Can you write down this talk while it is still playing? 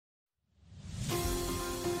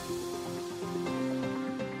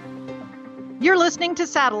You're listening to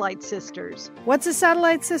Satellite Sisters. What's a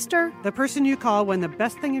satellite sister? The person you call when the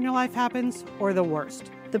best thing in your life happens or the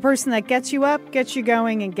worst. The person that gets you up, gets you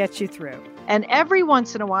going, and gets you through. And every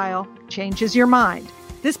once in a while, changes your mind.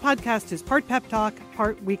 This podcast is part pep talk,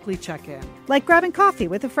 part weekly check-in. Like grabbing coffee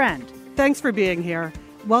with a friend. Thanks for being here.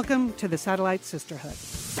 Welcome to the Satellite Sisterhood.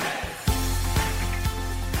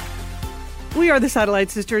 We are the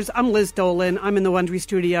Satellite Sisters. I'm Liz Dolan. I'm in the Wondery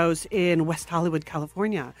Studios in West Hollywood,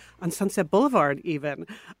 California, on Sunset Boulevard even.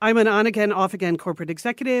 I'm an on-again, off-again corporate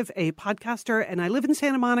executive, a podcaster, and I live in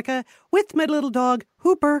Santa Monica with my little dog,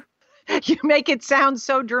 Hooper. You make it sound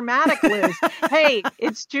so dramatic, Liz. Hey,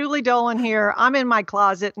 it's Julie Dolan here. I'm in my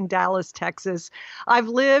closet in Dallas, Texas. I've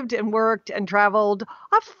lived and worked and traveled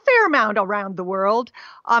a fair amount around the world.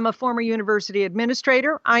 I'm a former university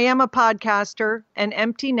administrator. I am a podcaster, an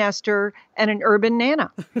empty nester, and an urban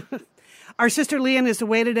nana. Our sister Leanne is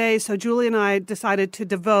away today, so Julie and I decided to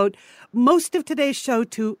devote most of today's show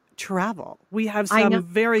to travel. We have some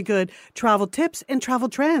very good travel tips and travel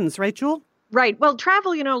trends, right, Jewel? Right. Well,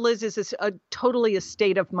 travel, Liz, is totally a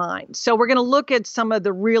state of mind. So we're going to look at some of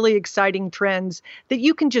the really exciting trends that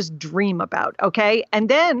you can just dream about, okay? And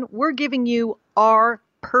then we're giving you our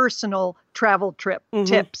personal travel trip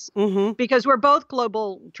tips because we're both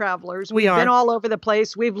global travelers. We've been all over the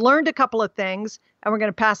place. We've learned a couple of things, and we're going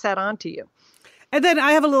to pass that on to you. And then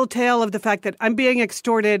I have a little tale of the fact that I'm being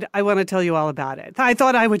extorted. I want to tell you all about it. I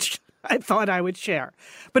thought I would share.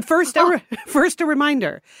 But first, a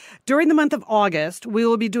reminder. During the month of August, we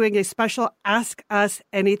will be doing a special Ask Us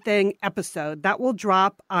Anything episode that will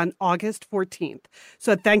drop on August 14th.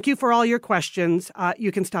 So thank you for all your questions.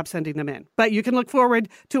 You can stop sending them in, but you can look forward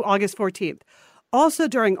to August 14th. Also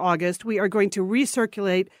during August, we are going to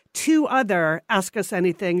recirculate 2 other Ask Us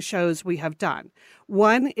Anything shows we have done.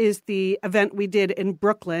 One is the event we did in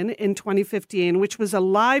Brooklyn in 2015, which was a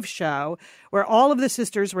live show where all of the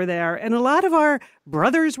sisters were there and a lot of our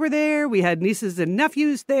brothers were there. We had nieces and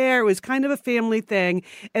nephews there. It was kind of a family thing.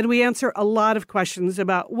 And we answer a lot of questions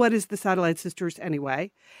about what is the Satellite Sisters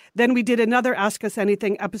anyway. Then we did another Ask Us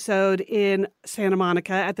Anything episode in Santa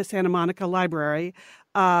Monica at the Santa Monica Library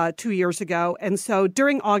 2 years ago. And so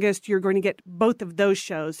during August, you're going to get both of those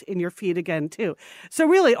shows in your feed again, too. So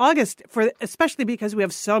really, August, especially because we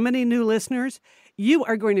have so many new listeners, you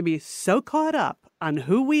are going to be so caught up on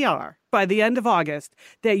who we are by the end of August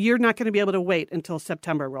that you're not going to be able to wait until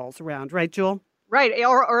September rolls around. Right, Jewel? Right.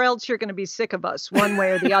 Or else you're going to be sick of us one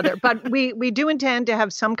way or the other. But we do intend to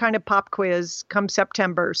have some kind of pop quiz come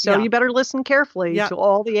September. So you better listen carefully to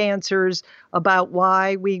all the answers about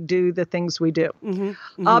why we do the things we do.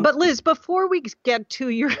 But Liz, before we get to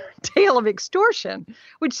your tale of extortion,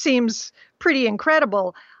 which seems pretty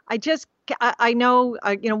incredible, I know,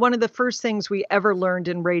 one of the first things we ever learned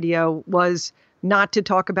in radio was not to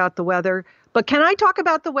talk about the weather. But can I talk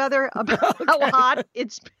about the weather, about how hot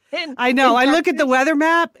it's been? I know. I look at the weather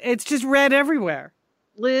map. It's just red everywhere.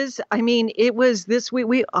 Liz, I mean, it was this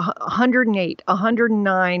week, 108,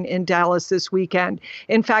 109 in Dallas this weekend.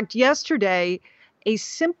 In fact, yesterday, a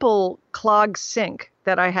simple clogged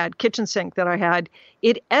kitchen sink that I had,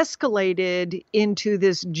 it escalated into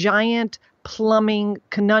this giant plumbing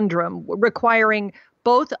conundrum requiring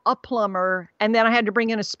both a plumber and then I had to bring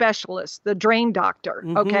in a specialist, the drain doctor.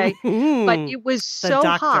 Okay. But it was so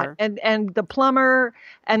hot and the plumber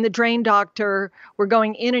and the drain doctor were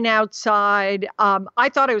going in and outside. I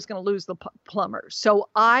thought I was going to lose the plumber. So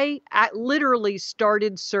I literally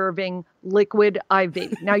started serving liquid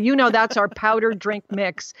IV. Now, that's our powdered drink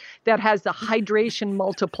mix that has the hydration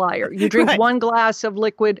multiplier. You drink one glass of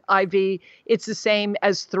liquid IV. It's the same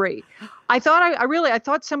as 3. I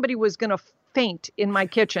thought somebody was going to faint in my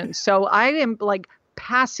kitchen. So I am like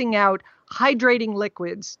passing out hydrating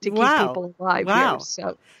liquids to keep people alive here.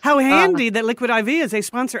 So how handy that Liquid IV is a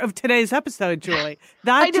sponsor of today's episode, Julie.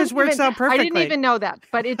 That just works out perfectly. I didn't even know that,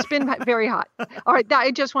 but it's been very hot. All right.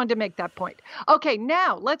 I just wanted to make that point. Okay.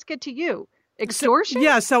 Now let's get to you. Extortion?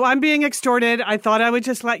 So I'm being extorted. I thought I would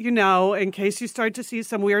just let you know in case you start to see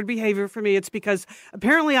some weird behavior from me. It's because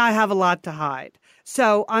apparently I have a lot to hide.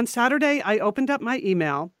 So on Saturday, I opened up my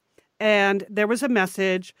email and there was a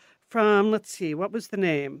message from, let's see, what was the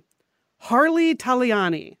name? Harley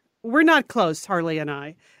Taliani. We're not close, Harley and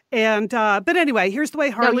I. And but anyway, here's the way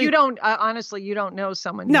Harley. No, you don't. Honestly, you don't know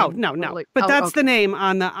someone. No. But that's the name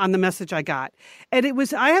on the message I got. And it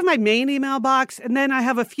was. I have my main email box, and then I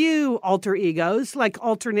have a few alter egos, like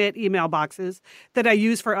alternate email boxes that I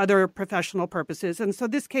use for other professional purposes. And so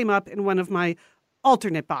this came up in one of my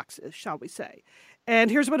alternate boxes, shall we say?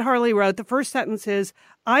 And here's what Harley wrote. The first sentence is,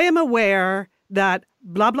 "I am aware that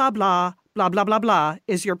blah blah blah blah blah blah blah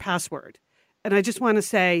is your password," and I just want to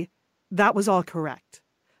say, that was all correct.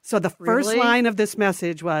 So the first Really? line of this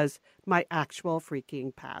message was my actual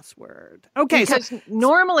freaking password. Okay, Because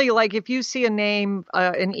normally, like if you see a name,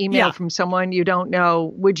 an email Yeah. from someone you don't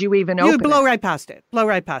know, would you even you open blow it? right past it. Blow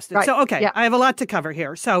right past it. Right. So, okay, Yeah. I have a lot to cover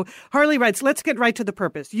here. So Harley writes, let's get right to the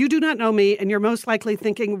purpose. You do not know me, and you're most likely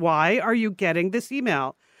thinking, why are you getting this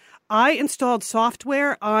email? I installed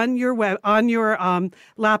software on your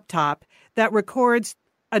laptop that records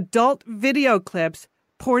adult video clips,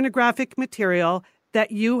 pornographic material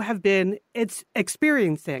that you have been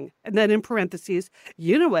experiencing. And then in parentheses,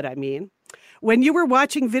 you know what I mean. When you were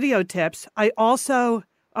watching video tips,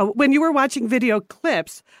 when you were watching video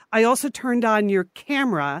clips, I also turned on your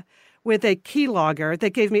camera with a keylogger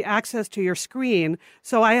that gave me access to your screen.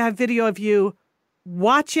 So I have video of you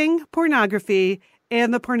watching pornography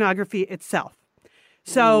and the pornography itself.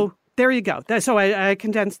 So there you go. So I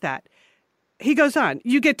condensed that. He goes on,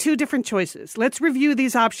 you get two different choices. Let's review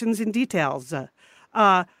these options in details.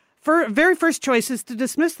 Very first choice is to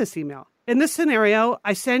dismiss this email. In this scenario,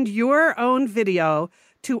 I send your own video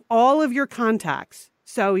to all of your contacts.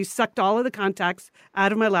 So he sucked all of the contacts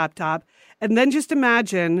out of my laptop. And then just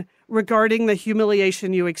imagine regarding the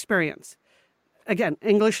humiliation you experience. Again,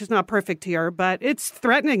 English is not perfect here, but it's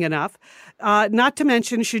threatening enough. Not to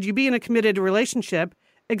mention, should you be in a committed relationship,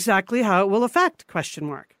 exactly how it will affect, ?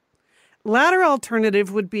 Latter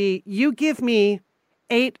alternative would be you give me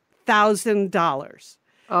 $8,000.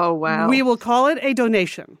 Oh, wow. We will call it a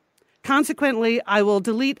donation. Consequently, I will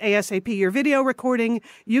delete ASAP your video recording.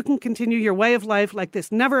 You can continue your way of life like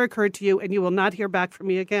this never occurred to you, and you will not hear back from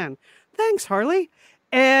me again. Thanks, Harley.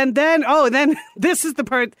 And then, then this is the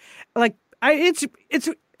part, like, it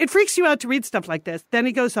freaks you out to read stuff like this. Then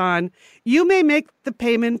he goes on, you may make the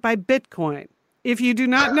payment by Bitcoin. If you do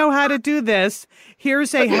not know how to do this,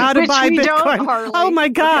 here's a how to buy Bitcoin. Harley. Oh my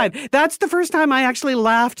God. Okay. That's the first time I actually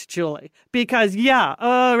laughed, Julie, because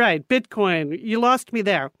all right, Bitcoin, you lost me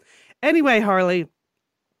there. Anyway, Harley,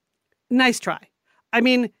 nice try. I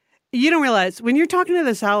mean, you don't realize when you're talking to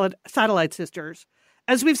the Satellite Sisters,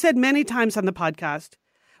 as we've said many times on the podcast,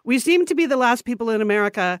 we seem to be the last people in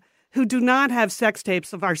America who do not have sex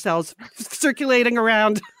tapes of ourselves circulating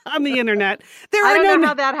around on the internet. I don't know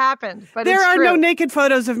how that happened, but there it's are true. no naked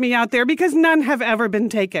photos of me out there because none have ever been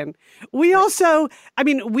taken. We also,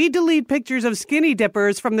 we delete pictures of skinny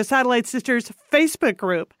dippers from the Satellite Sisters Facebook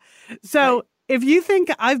group. So if you think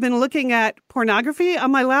I've been looking at pornography on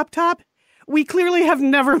my laptop, we clearly have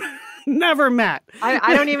never met.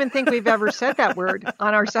 I don't even think we've ever said that word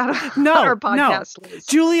on our podcast list.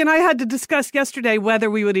 Julie and I had to discuss yesterday whether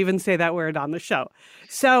we would even say that word on the show.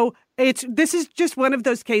 So this is just one of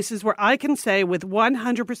those cases where I can say with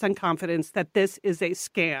 100% confidence that this is a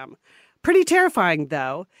scam. Pretty terrifying,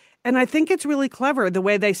 though. And I think it's really clever the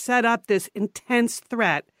way they set up this intense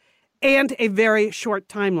threat and a very short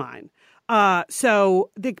timeline.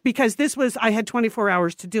 Because I had 24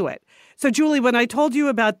 hours to do it. So, Julie, when I told you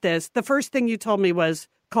about this, the first thing you told me was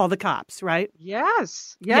call the cops, right?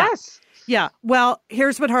 Yes. Yeah. Well,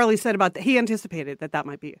 here's what Harley said about that. He anticipated that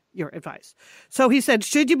might be your advice. So he said,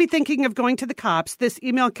 should you be thinking of going to the cops, this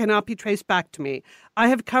email cannot be traced back to me. I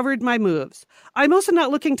have covered my moves. I'm also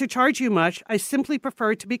not looking to charge you much. I simply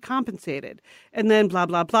prefer to be compensated. And then blah,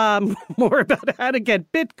 blah, blah, more about how to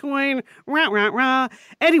get Bitcoin, rah, rah, rah.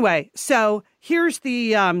 Anyway, so here's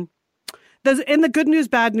in the good news,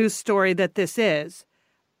 bad news story that this is,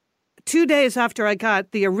 2 days after I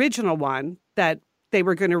got the original one that they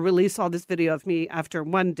were going to release all this video of me after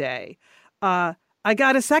one day, I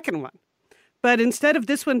got a second one. But instead of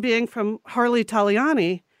this one being from Harley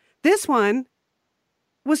Taliani, this one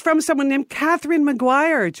was from someone named Catherine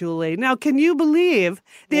McGuire, Julie. Now, can you believe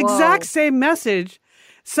the exact same message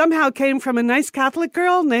somehow came from a nice Catholic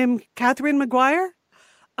girl named Catherine McGuire?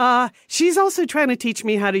 She's also trying to teach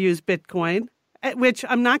me how to use Bitcoin, which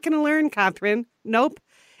I'm not going to learn, Catherine. Nope.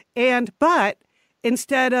 But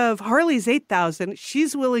instead of Harley's $8,000,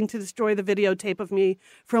 she's willing to destroy the videotape of me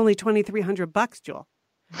for only $2,300, Joel.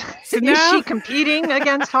 So is she competing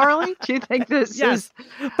against Harley? Do you think this is?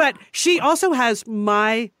 But she also has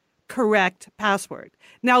my correct password.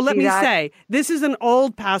 Now, let me say, this is an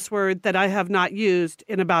old password that I have not used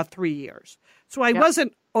in about 3 years. So I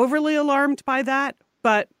wasn't overly alarmed by that.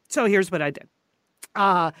 But so here's what I did.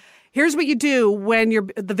 Here's what you do when you're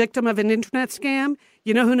the victim of an internet scam.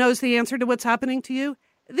 You know who knows the answer to what's happening to you?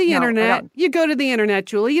 The internet. You go to the internet,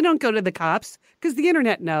 Julie. You don't go to the cops because the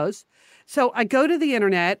internet knows. So I go to the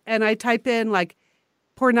internet and I type in like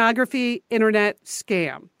pornography internet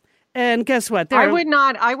scam. And guess what? I would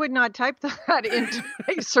not type that into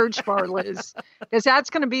a search bar, Liz, because that's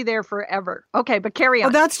going to be there forever. Okay, but carry on.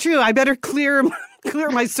 Oh, that's true. I better clear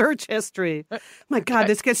my search history. My God,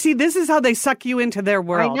 this is how they suck you into their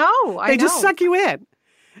world. I know. They just suck you in.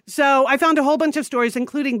 So I found a whole bunch of stories,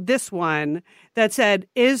 including this one that said,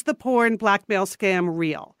 "Is the porn blackmail scam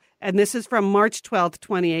real?" And this is from March 12th,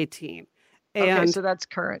 2018. And okay, so that's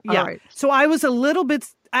current. Yeah. All right. So I was a little bit,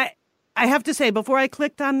 I have to say, before I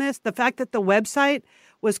clicked on this, the fact that the website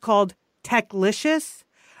was called Techlicious,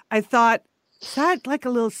 I thought, is that like a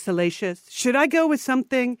little salacious? Should I go with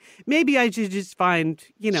something? Maybe I should just find,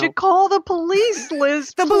 Should call the police,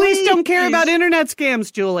 Liz. The police don't care about internet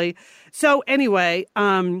scams, Julie. So anyway,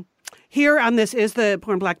 here on this, is the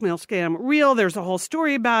porn blackmail scam real? There's a whole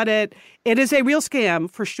story about it. It is a real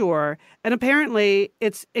scam for sure. And apparently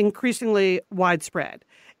it's increasingly widespread.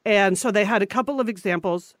 And so they had a couple of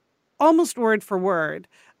examples, almost word for word,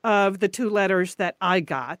 of the two letters that I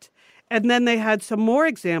got. And then they had some more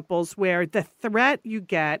examples where the threat you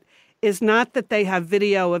get is not that they have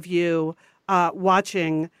video of you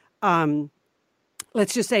watching,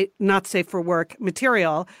 let's just say, not safe for work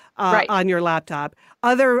material on your laptop.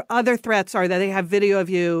 Other threats are that they have video of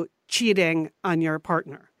you cheating on your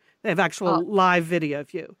partner. They have actual live video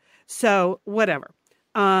of you. So whatever.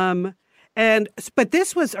 But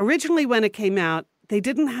this was originally, when it came out, they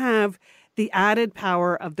didn't have the added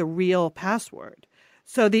power of the real password.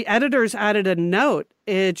 So the editors added a note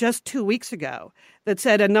just 2 weeks ago that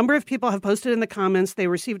said a number of people have posted in the comments they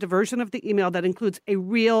received a version of the email that includes a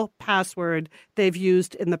real password they've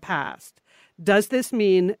used in the past. Does this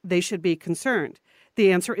mean they should be concerned?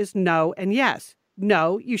 The answer is no and yes.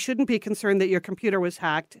 No, you shouldn't be concerned that your computer was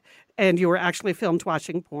hacked and you were actually filmed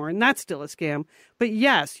watching porn. That's still a scam. But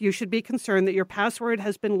yes, you should be concerned that your password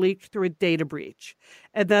has been leaked through a data breach.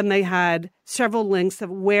 And then they had several links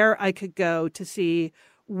of where I could go to see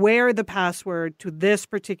where the password to this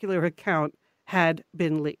particular account had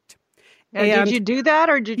been leaked. And did you do that,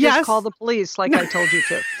 or did you just call the police like I told you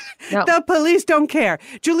to? No. The police don't care.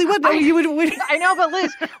 Julie, you would... I know, but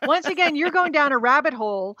Liz, once again, you're going down a rabbit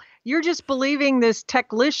hole. You're just believing this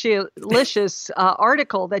Techlicious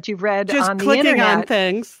article that you've read just on the internet. Just clicking internet. on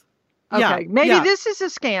things. Okay, maybe this is a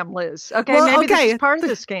scam, Liz. Okay, maybe this is part of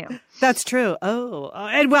the scam. That's true.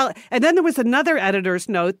 And then there was another editor's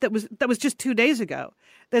note that was just 2 days ago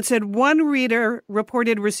that said one reader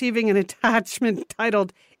reported receiving an attachment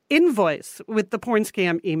titled "Invoice" with the porn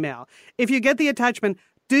scam email. If you get the attachment,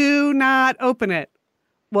 do not open it.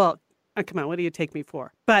 Well, come on, what do you take me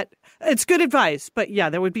for? But it's good advice. But yeah,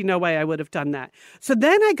 there would be no way I would have done that. So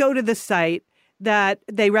then I go to the site that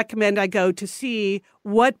they recommend I go to see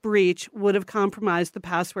what breach would have compromised the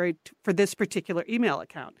password for this particular email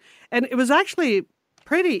account. And it was actually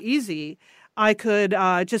pretty easy. I could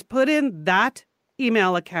just put in that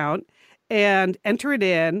email account and enter it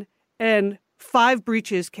in, and 5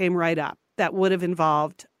 breaches came right up that would have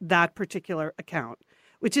involved that particular account.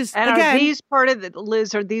 Which is, and again, are these part of the,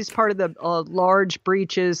 Liz, are these part of the large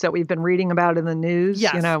breaches that we've been reading about in the news?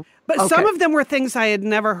 Yes. But some of them were things I had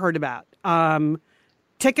never heard about.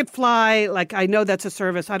 Ticketfly, like I know that's a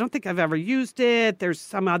service. I don't think I've ever used it. There's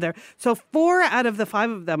some other. So 4 out of the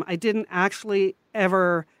 5 of them I didn't actually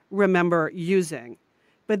ever remember using.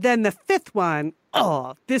 But then the 5th one,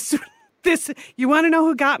 this, you want to know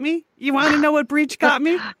who got me? You want to know what breach got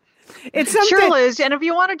me? It's something. Sure, Liz. And if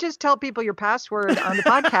you want to just tell people your password on the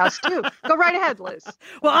podcast too, go right ahead, Liz.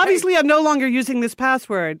 Well, obviously I'm no longer using this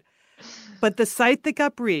password, but the site that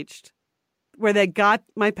got breached, where they got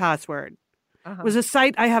my password, was a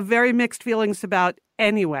site I have very mixed feelings about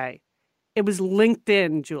anyway. It was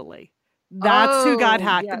LinkedIn, Julie. That's who got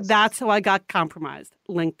hacked. Yes. That's how I got compromised.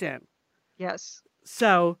 LinkedIn. Yes.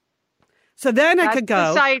 So then I could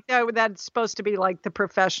go. The site that's supposed to be like the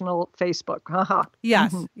professional Facebook.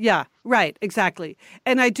 Yes. Mm-hmm. Yeah. Right. Exactly.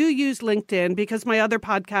 And I do use LinkedIn because my other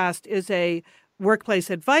podcast is a workplace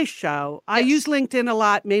advice show. I use LinkedIn a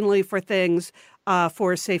lot, mainly for things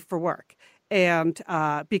for Safe for Work. And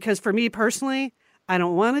because for me personally, I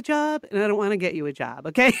don't want a job and I don't want to get you a job.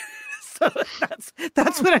 Okay. So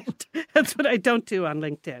that's what I don't do on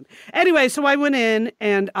LinkedIn. Anyway, so I went in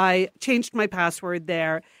and I changed my password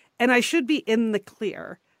there. And I should be in the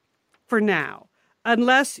clear for now,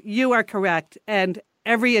 unless you are correct. And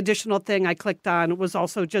every additional thing I clicked on was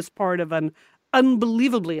also just part of an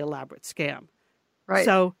unbelievably elaborate scam. Right.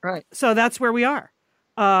 So that's where we are.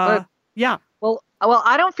 Yeah. Well,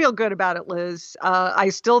 I don't feel good about it, Liz. I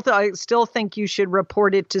still think you should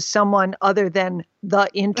report it to someone other than the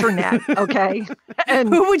internet. Okay. And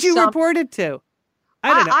who would you report it to?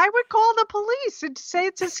 I don't know. I would call the police and say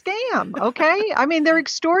it's a scam. Okay. I mean, they're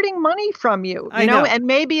extorting money from you, I know. and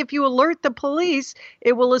maybe if you alert the police,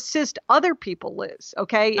 it will assist other people, Liz.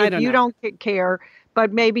 Okay. I If don't you know. don't care,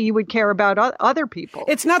 but maybe you would care about other people.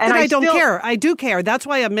 It's not that I don't care. I do care. That's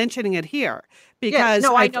why I'm mentioning it here. Because yes,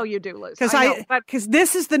 no, I know you do, Liz. Because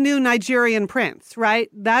this is the new Nigerian prince, right?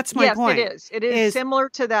 That's my point. Yes, it is. It is similar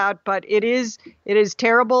to that, but it is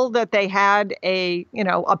terrible that they had a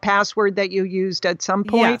password that you used at some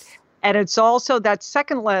point. Yes. And it's also that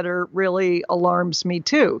second letter really alarms me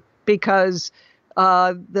too, because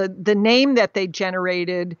the name that they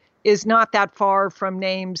generated is not that far from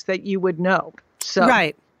names that you would know. So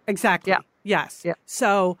right, exactly. Yeah. Yes. Yeah.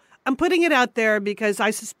 So I'm putting it out there because I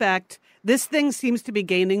suspect this thing seems to be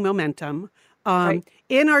gaining momentum. Right.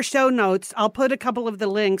 In our show notes, I'll put a couple of the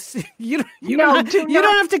links. You do don't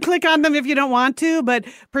have to click on them if you don't want to, but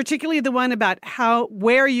particularly the one about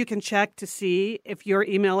where you can check to see if your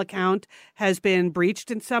email account has been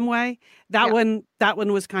breached in some way. That one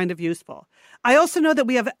was kind of useful. I also know that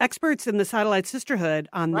we have experts in the Satellite Sisterhood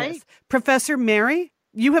on this. Professor Mary,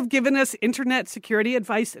 you have given us internet security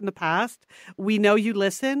advice in the past. We know you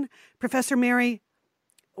listen. Professor Mary,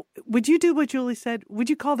 would you do what Julie said? Would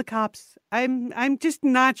you call the cops? I'm just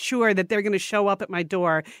not sure that they're going to show up at my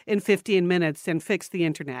door in 15 minutes and fix the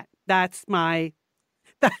internet. That's my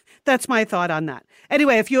thought on that.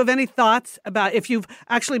 Anyway, if you have any thoughts about if you've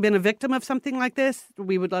actually been a victim of something like this,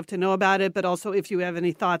 we would love to know about it. But also if you have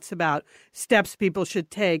any thoughts about steps people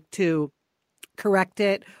should take to correct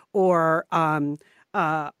it or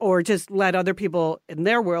just let other people in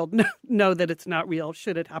their world know that it's not real.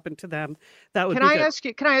 Should it happen to them, that would be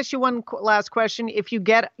good. Can I ask you one last question? If you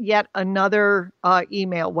get yet another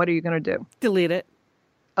email, what are you going to do? Delete it.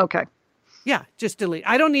 Okay. Yeah, just delete.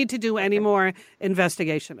 I don't need to do any more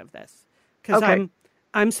investigation of this because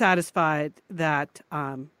I'm satisfied that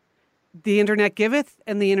the internet giveth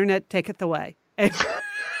and the internet taketh away.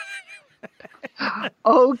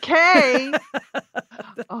 Okay.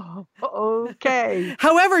 Oh, okay.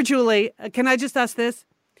 However, Julie, can I just ask this?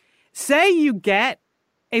 Say you get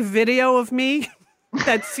a video of me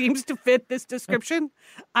that seems to fit this description.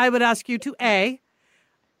 I would ask you to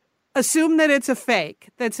assume that it's a fake,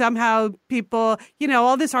 that somehow people,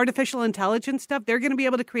 all this artificial intelligence stuff, they're going to be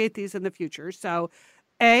able to create these in the future. So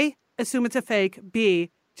assume it's a fake.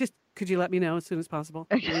 B, just could you let me know as soon as possible?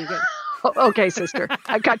 Okay, sister.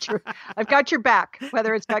 I've got your back,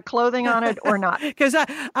 whether it's got clothing on it or not. Because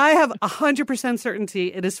I have 100%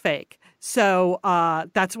 certainty it is fake. So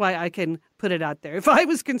that's why I can put it out there. If I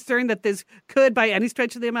was concerned that this could, by any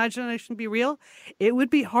stretch of the imagination, be real, it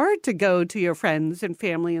would be hard to go to your friends and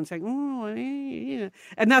family and say, oh, yeah.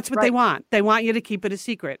 And that's what they want. They want you to keep it a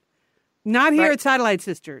secret. Not here at Satellite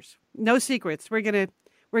Sisters. No secrets. We're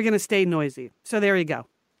gonna stay noisy. So there you go.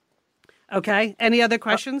 Okay. Any other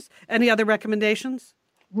questions? Any other recommendations?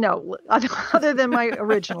 No, other than my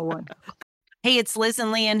original one. Hey, it's Liz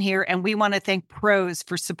and Leanne here, and we want to thank Pros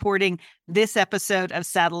for supporting this episode of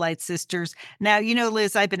Satellite Sisters. Now,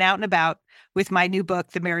 Liz, I've been out and about with my new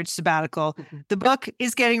book, The Marriage Sabbatical. Mm-hmm. The book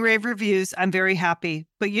is getting rave reviews. I'm very happy.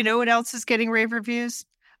 But you know what else is getting rave reviews?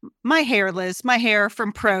 My hair, Liz. My hair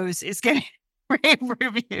from Pros is getting rave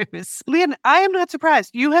reviews. Leanne, I am not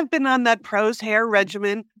surprised. You have been on that Pros hair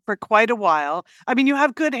regimen for quite a while. I mean, you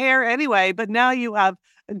have good hair anyway, but now you have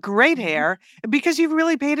great hair because you've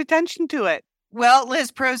really paid attention to it. Well,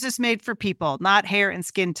 Liz, Pros is made for people, not hair and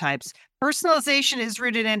skin types. Personalization is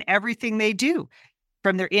rooted in everything they do,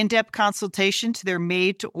 from their in-depth consultation to their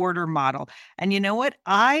made-to-order model. And you know what?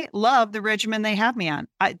 I love the regimen they have me on.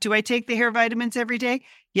 Do I take the hair vitamins every day?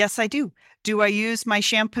 Yes, I do. Do I use my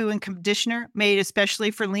shampoo and conditioner made especially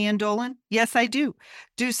for Leanne Dolan? Yes, I do.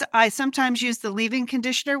 Do I sometimes use the leave-in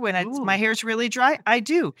conditioner when my hair's really dry? I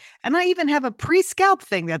do. And I even have a pre-scalp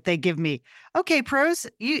thing that they give me. Okay, Pros,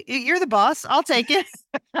 you're the boss. I'll take it.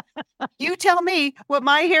 You tell me what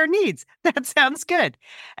my hair needs. That sounds good.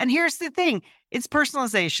 And here's the thing. It's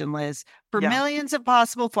personalization, Liz. For millions of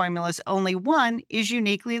possible formulas, only one is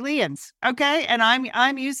uniquely Leanne's. Okay? And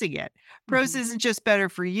I'm using it. Pros isn't just better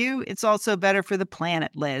for you, it's also better for the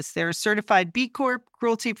planet, Liz. They're a certified B Corp,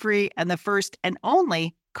 cruelty-free, and the first and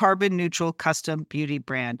only carbon neutral custom beauty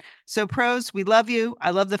brand. So Pros, we love you.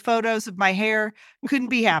 I love the photos of my hair. Couldn't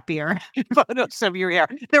be happier. Photos of your hair.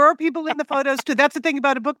 There are people in the photos too. That's the thing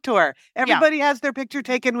about a book tour. Everybody has their picture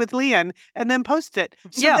taken with Leanne and then post it.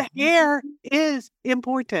 So the hair is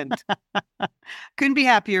important. Couldn't be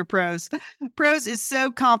happier, Pros. Pros is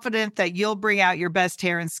so confident that you'll bring out your best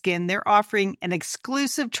hair and skin. They're offering an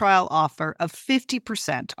exclusive trial offer of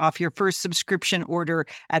 50% off your first subscription order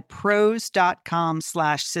at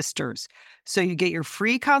pros.com/satellite. pros.com/sisters. So you get your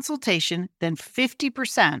free consultation, then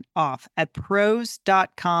 50% off at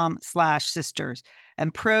pros.com/sisters.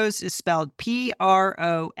 And pros is spelled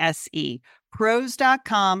PROSE.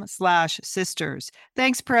 Pros.com/sisters.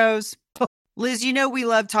 Thanks, pros. Liz, you know we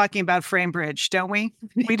love talking about FrameBridge, don't we?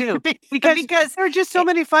 We do. Because there are just so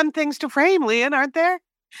many fun things to frame, Leanne, aren't there?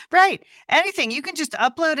 Right. Anything. You can just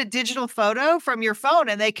upload a digital photo from your phone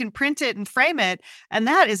and they can print it and frame it. And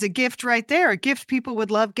that is a gift right there, a gift people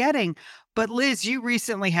would love getting. But Liz, you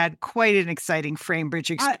recently had quite an exciting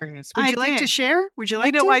FrameBridge experience. Would you like to share? Would you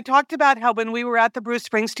like to? I talked about how when we were at the Bruce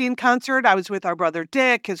Springsteen concert, I was with our brother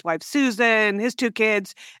Dick, his wife Susan, his 2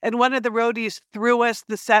 kids, and one of the roadies threw us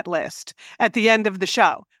the set list at the end of the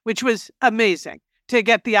show, which was amazing to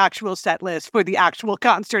get the actual set list for the actual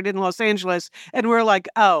concert in Los Angeles. And we're like,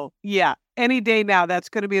 oh, yeah, any day now, that's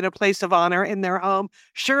going to be in a place of honor in their home.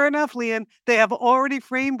 Sure enough, Leanne, they have already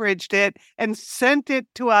FrameBridged it and sent it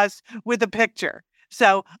to us with a picture.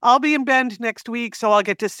 So I'll be in Bend next week, so I'll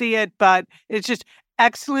get to see it. But it's just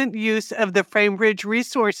excellent use of the FrameBridge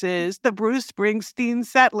resources, the Bruce Springsteen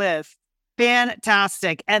set list.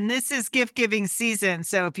 Fantastic. And this is gift giving season.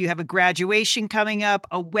 So if you have a graduation coming up,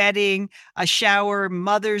 a wedding, a shower,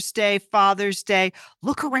 Mother's Day, Father's Day,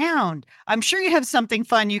 look around. I'm sure you have something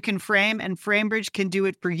fun you can frame, and FrameBridge can do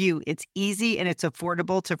it for you. It's easy and it's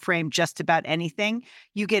affordable to frame just about anything.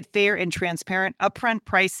 You get fair and transparent upfront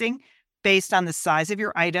pricing based on the size of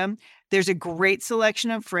your item. There's a great selection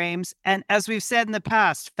of frames. And as we've said in the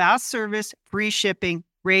past, fast service, free shipping,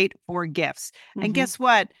 great for gifts. And guess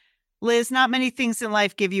what? Liz, not many things in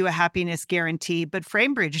life give you a happiness guarantee, but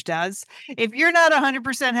FrameBridge does. If you're not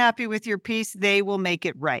 100% happy with your piece, they will make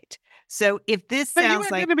it right. So if this sounds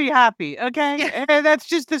like... You're going to be happy, okay? Yeah. That's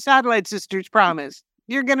just the Satellite Sisters promise.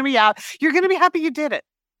 You're going to be out. You're going to be happy you did it.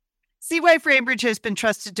 See why FrameBridge has been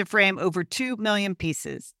trusted to frame over 2 million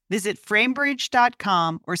pieces. Visit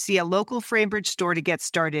framebridge.com or see a local FrameBridge store to get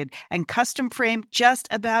started and custom frame just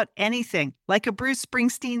about anything, like a Bruce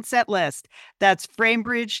Springsteen set list. That's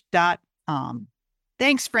framebridge.com.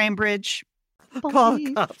 Thanks, FrameBridge. Call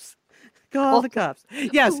the cops. Call the cops.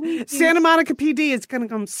 Yes, Santa Monica PD is going to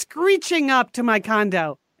come screeching up to my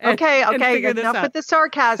condo. Okay. Enough with the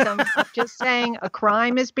sarcasm. I'm just saying a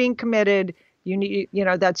crime is being committed. You need,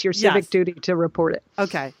 that's your civic duty to report it.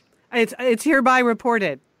 Okay. It's hereby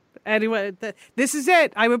reported. Anyway, this is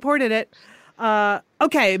it. I reported it.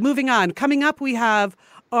 Okay, moving on. Coming up, we have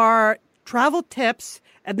our travel tips,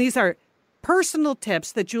 and these are personal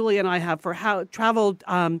tips that Julie and I have for how travel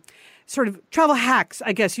hacks,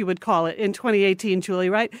 I guess you would call it, in 2018,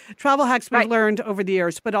 Julie, right? Travel hacks we've learned over the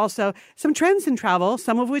years, but also some trends in travel,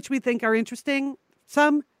 some of which we think are interesting,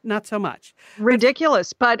 some not so much.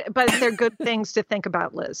 Ridiculous, but they're good things to think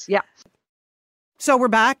about, Liz. Yeah. So we're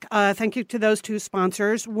back. Thank you to those 2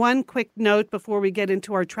 sponsors. One quick note before we get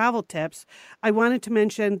into our travel tips. I wanted to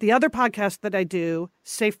mention the other podcast that I do,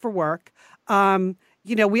 Safe for Work. I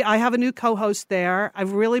have a new co-host there.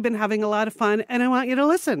 I've really been having a lot of fun, and I want you to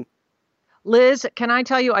listen. Liz, can I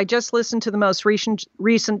tell you, I just listened to the most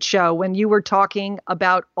recent show when you were talking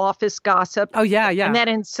about office gossip. Oh, yeah. And that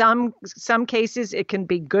in some cases it can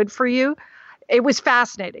be good for you. It was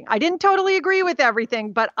fascinating. I didn't totally agree with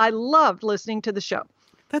everything, but I loved listening to the show.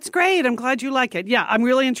 That's great. I'm glad you like it. Yeah, I'm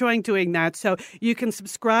really enjoying doing that. So you can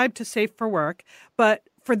subscribe to Safe for Work. But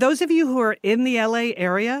for those of you who are in the LA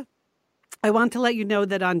area, I want to let you know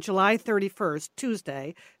that on July 31st,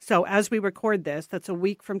 Tuesday, so as we record this, that's a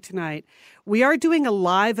week from tonight, we are doing a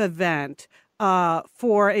live event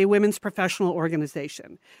for a women's professional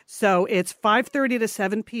organization. So it's 5:30 to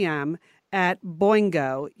 7 p.m. at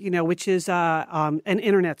Boingo, which is an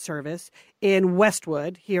internet service in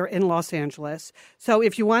Westwood here in Los Angeles. So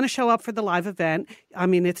if you want to show up for the live event,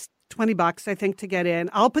 it's $20, I think, to get in.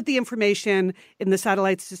 I'll put the information in the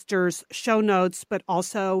Satellite Sisters show notes, but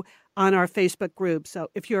also on our Facebook group. So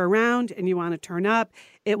if you're around and you want to turn up,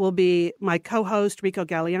 it will be my co-host, Rico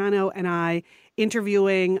Galliano, and I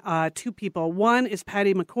interviewing 2 people. One is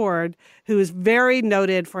Patty McCord, who is very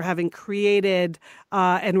noted for having created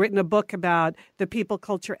and written a book about the people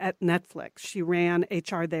culture at Netflix. She ran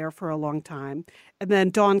HR there for a long time. And then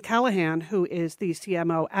Dawn Callahan, who is the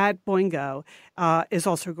CMO at Boingo, is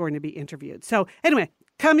also going to be interviewed. So anyway,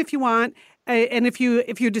 come if you want. And if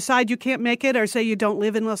you decide you can't make it or say you don't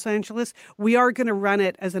live in Los Angeles, we are going to run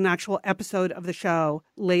it as an actual episode of the show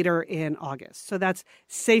later in August. So that's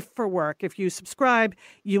Safe for Work. If you subscribe,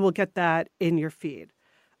 you will get that in your feed.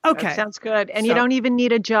 Okay. That sounds good. And you don't even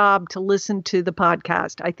need a job to listen to the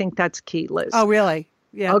podcast. I think that's key, Liz. Oh, really?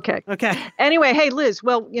 Yeah. Okay. Anyway, hey, Liz,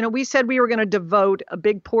 well, we said we were going to devote a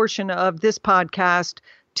big portion of this podcast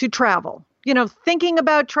to travel. thinking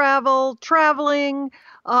about traveling,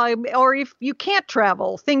 or if you can't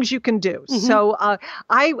travel, things you can do. So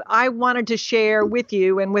I wanted to share with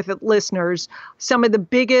you and with the listeners some of the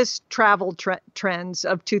biggest travel trends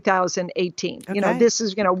of 2018. Okay. This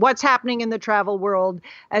is, what's happening in the travel world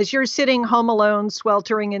as you're sitting home alone,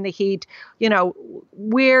 sweltering in the heat.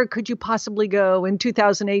 Where could you possibly go in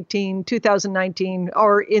 2018, 2019,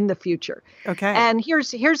 or in the future? Okay. And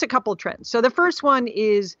here's a couple trends. So the first one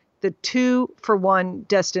is the 2-for-1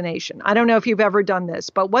 destination. I don't know if you've ever done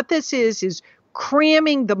this, but what this is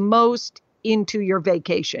cramming the most into your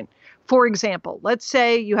vacation. For example, let's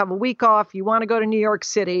say you have a week off, you want to go to New York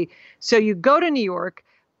City. So you go to New York,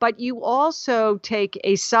 but you also take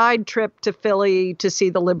a side trip to Philly to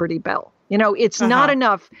see the Liberty Bell. It's not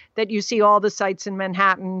enough that you see all the sights in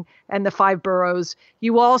Manhattan and the 5 boroughs.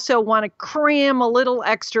 You also want to cram a little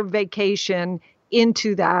extra vacation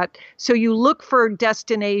into that. So you look for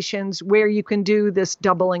destinations where you can do this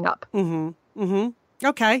doubling up.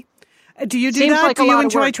 Okay. Do you do Seems that? like Do a you lot of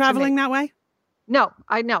enjoy work to traveling me. that way? No,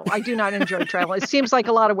 I do not enjoy traveling. It seems like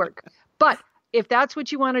a lot of work. But if that's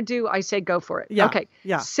what you want to do, I say go for it. Yeah, Okay.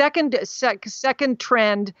 yeah. Second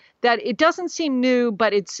trend that it doesn't seem new,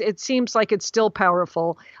 but it seems like it's still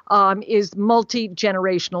powerful, is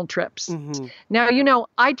multi-generational trips. Now,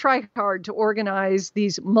 I try hard to organize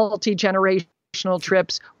these multi-generational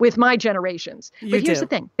trips with my generations. But here's the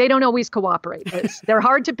thing. They don't always cooperate, Liz. They're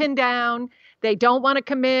hard to pin down. They don't want to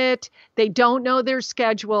commit. They don't know their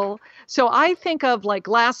schedule. So I think of like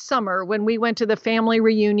last summer when we went to the family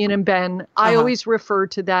reunion in Bend, I always refer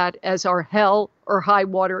to that as our hell or high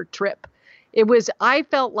water trip. I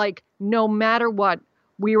felt like no matter what,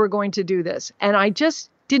 we were going to do this. And I just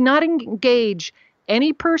did not engage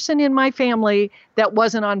any person in my family that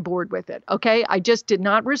wasn't on board with it. Okay. I just did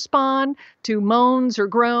not respond to moans or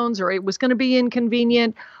groans or it was going to be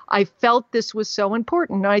inconvenient. I felt this was so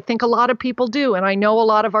important. I think a lot of people do. And I know a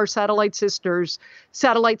lot of our satellite sister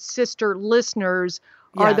listeners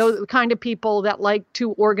are those kind of people that like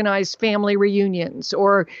to organize family reunions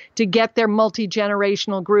or to get their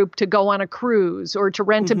multi-generational group to go on a cruise or to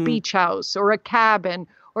rent a beach house or a cabin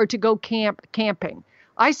or to go camping.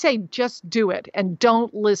 I say just do it and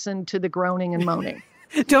don't listen to the groaning and moaning.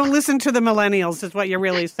 Don't listen to the millennials is what you're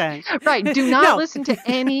really saying. Right. Do not listen to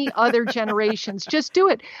any other generations. Just do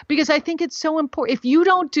it because I think it's so important. If you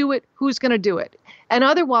don't do it, who's going to do it? And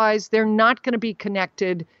otherwise, they're not going to be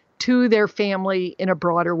connected to their family in a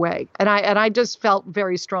broader way. And I just felt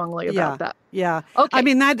very strongly about that. Yeah. Okay. I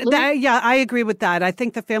mean, I agree with that. I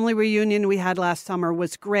think the family reunion we had last summer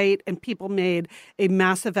was great and people made a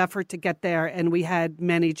massive effort to get there and we had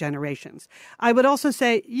many generations. I would also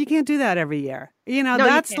say you can't do that every year. No,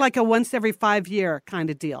 that's like a once every 5 year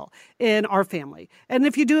kind of deal in our family. And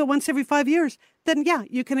if you do it once every 5 years, then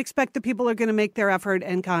you can expect the people are going to make their effort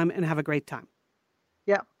and come and have a great time.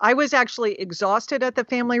 Yeah, I was actually exhausted at the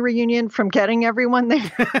family reunion from getting everyone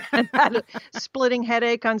there and had a splitting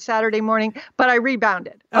headache on Saturday morning, but I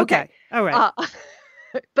rebounded. Okay. All right.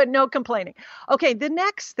 But no complaining. Okay, the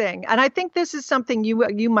next thing, and I think this is something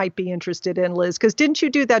you might be interested in, Liz, because didn't you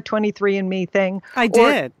do that 23andMe thing? I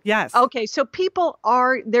did, yes. Okay, so people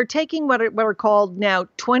they're taking what are called now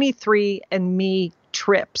 23andMe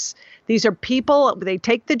trips. These are people, they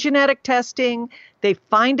take the genetic testing, they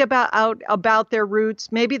find out about their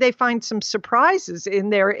roots. Maybe they find some surprises in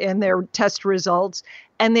their test results,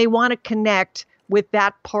 and they want to connect with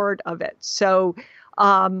that part of it. So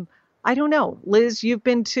I don't know, Liz, you've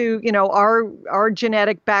been to, our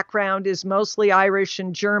genetic background is mostly Irish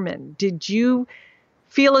and German. Did you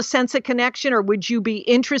feel a sense of connection, or would you be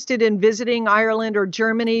interested in visiting Ireland or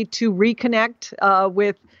Germany to reconnect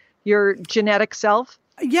with your genetic self?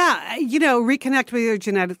 Yeah, reconnect with your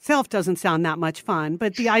genetic self doesn't sound that much fun,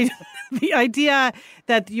 but the idea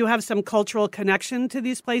that you have some cultural connection to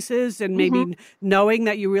these places and maybe knowing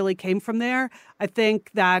that you really came from there, I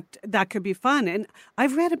think that could be fun. And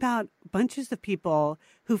I've read about bunches of people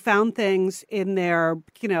who found things in their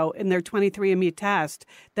 23andMe test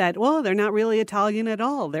that, well, they're not really Italian at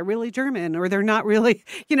all. They're really German, or they're not really,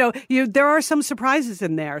 there are some surprises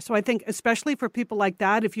in there. So I think especially for people like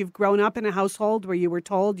that, if you've grown up in a household where you were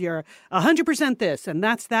told you're 100% this and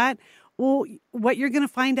that's that, well, what you're going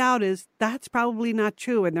to find out is that's probably not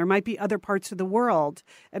true. And there might be other parts of the world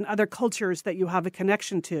and other cultures that you have a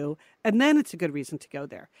connection to. And then it's a good reason to go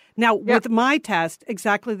there. Now, with my test,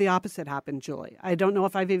 exactly the opposite happened, Julie. I don't know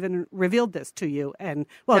if I've even revealed this to you and,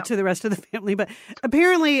 to the rest of the family, but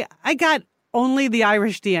apparently I got only the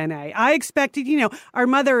Irish DNA. I expected, our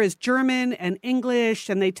mother is German and English,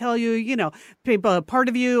 and they tell you, people, part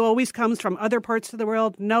of you always comes from other parts of the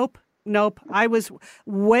world. Nope. Nope. I was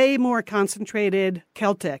way more concentrated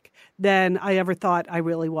Celtic than I ever thought I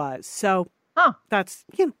really was. So Huh. that's,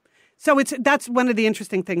 that's one of the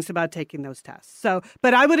interesting things about taking those tests. So,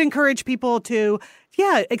 but I would encourage people to,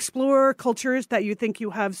 explore cultures that you think you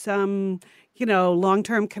have some,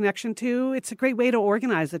 long-term connection to. It's a great way to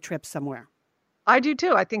organize a trip somewhere. I do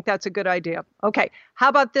too. I think that's a good idea. Okay. How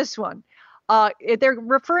about this one? They're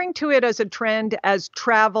referring to it as a trend as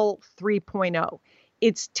travel 3.0.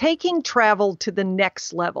 It's taking travel to the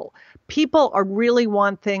next level. People really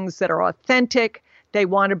want things that are authentic. They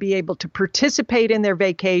want to be able to participate in their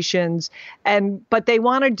vacations, but they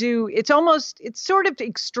want to do, it's sort of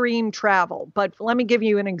extreme travel. But let me give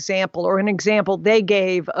you an example they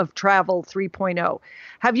gave of travel 3.0.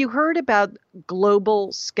 Have you heard about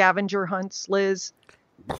global scavenger hunts, Liz?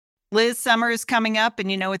 Liz, summer is coming up, and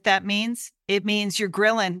you know what that means? It means you're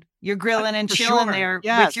grilling. You're grilling and chilling there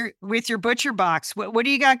with your butcher box. What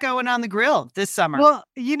do you got going on the grill this summer? Well,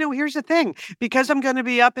 here's the thing. Because I'm going to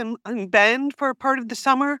be up in Bend for part of the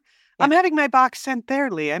summer, I'm having my box sent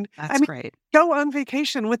there, Leanne. That's great. Go on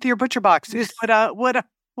vacation with your butcher box is what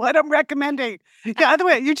I'm recommending. Yeah,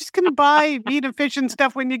 otherwise, you're just going to buy meat and fish and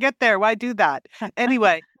stuff when you get there. Why do that?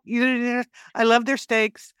 Anyway, I love their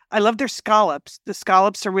steaks. I love their scallops. The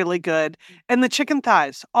scallops are really good. And the chicken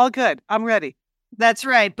thighs, all good. I'm ready. That's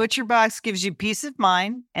right. Butcher Box gives you peace of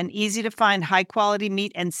mind and easy to find high quality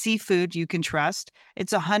meat and seafood you can trust.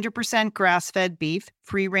 It's 100% grass fed beef,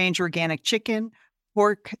 free range organic chicken,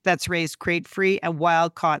 pork that's raised crate free, and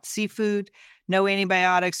wild caught seafood. No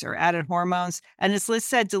antibiotics or added hormones. And as Liz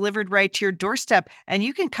said, delivered right to your doorstep. And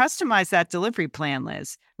you can customize that delivery plan,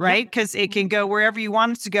 Liz, right? Because it can go wherever you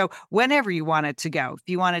want it to go, whenever you want it to go. If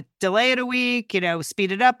you want to delay it a week,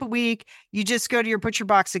 speed it up a week, you just go to your Butcher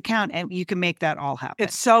Box account and you can make that all happen.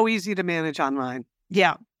 It's so easy to manage online.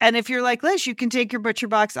 Yeah. And if you're like Liz, you can take your Butcher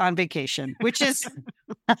Box on vacation, which is...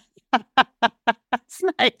 That's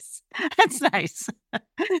nice. That's nice.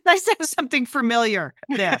 Nice to have something familiar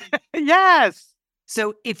there. Yes.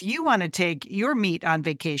 So if you want to take your meat on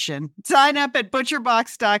vacation, sign up at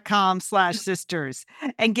butcherbox.com/sisters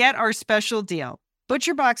and get our special deal.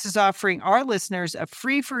 ButcherBox is offering our listeners a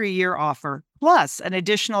free for a year offer plus an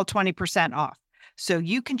additional 20% off. So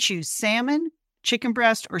you can choose salmon, chicken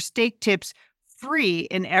breast, or steak tips free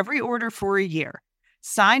in every order for a year.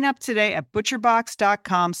 Sign up today at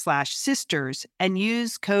butcherbox.com/sisters and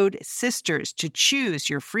use code SISTERS to choose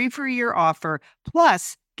your free for a year offer,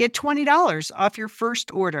 plus get $20 off your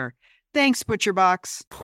first order. Thanks, ButcherBox.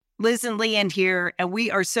 Liz and Leanne here, and we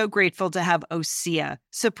are so grateful to have OSEA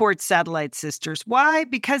support Satellite Sisters. Why?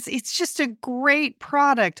 Because it's just a great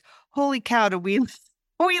product. Holy cow, do we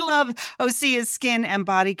love OSEA's skin and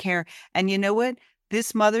body care. And you know what?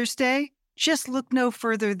 This Mother's Day, just look no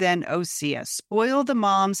further than OSEA. Spoil the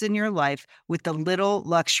moms in your life with the little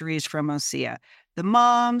luxuries from OSEA. The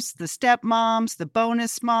moms, the stepmoms, the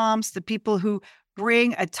bonus moms, the people who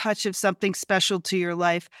bring a touch of something special to your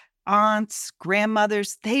life. Aunts,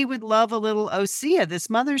 grandmothers, they would love a little OSEA this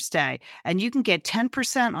Mother's Day. And you can get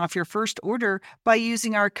 10% off your first order by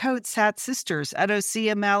using our code SATSisters at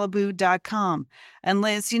OSEAMalibu.com. And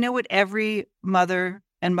Liz, you know what every mother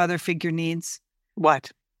and mother figure needs?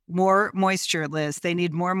 What? More moisture, Liz. They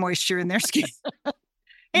need more moisture in their skin.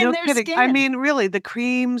 No kidding. I mean, really, the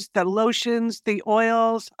creams, the lotions, the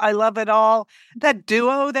oils, I love it all. That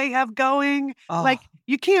duo they have going,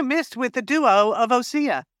 you can't miss with the duo of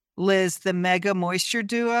OSEA. Liz, the Mega Moisture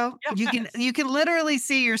Duo. Yes. You can literally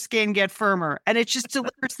see your skin get firmer, and it just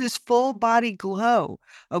delivers this full body glow.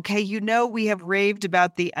 Okay, we have raved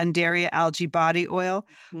about the Undaria Algae Body Oil.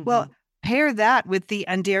 Mm-hmm. Well, pair that with the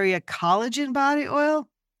Undaria Collagen Body Oil.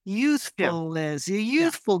 Youthful, Liz. Your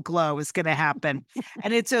youthful glow is going to happen.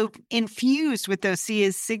 And it's infused with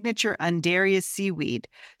OSEA's signature Undaria seaweed.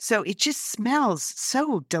 So it just smells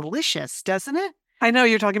so delicious, doesn't it? I know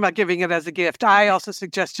you're talking about giving it as a gift. I also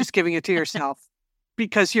suggest just giving it to yourself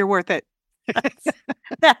because you're worth it.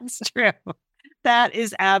 That's true. That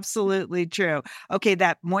is absolutely true. Okay,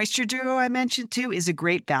 that Moisture Duo I mentioned too is a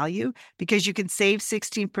great value because you can save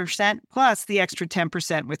 16% plus the extra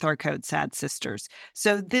 10% with our code SADSisters.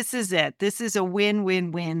 So this is it. This is a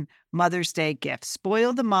win-win-win Mother's Day gift.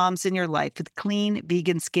 Spoil the moms in your life with clean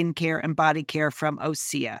vegan skincare and body care from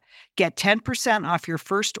OSEA. Get 10% off your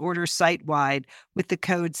first order site-wide with the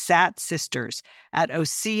code SATSisters at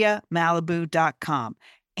OSEAMalibu.com.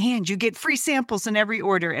 And you get free samples in every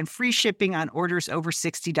order and free shipping on orders over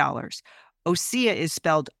 $60. OSEA is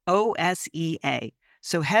spelled OSEA.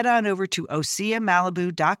 So head on over to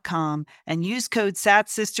OSEAMalibu.com and use code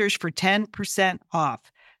SATSisters for 10% off.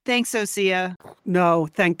 Thanks, OSEA. No,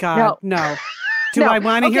 thank God. No. Do I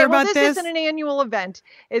want to hear about this? this? Isn't an annual event.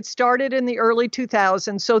 It started in the early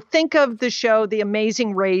 2000s. So think of the show, The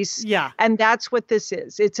Amazing Race. Yeah. And that's what this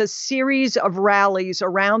is. It's a series of rallies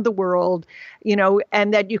around the world,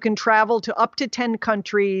 and that you can travel to up to 10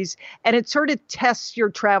 countries. And it sort of tests your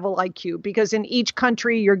travel IQ because in each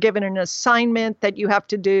country, you're given an assignment that you have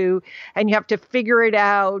to do and you have to figure it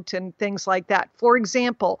out and things like that. For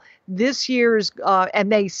example, this year's,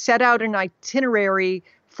 and they set out an itinerary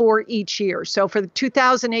for each year. So for the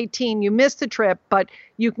 2018, you missed the trip, but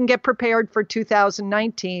you can get prepared for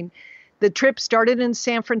 2019. The trip started in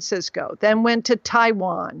San Francisco, then went to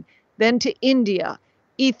Taiwan, then to India,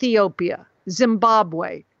 Ethiopia,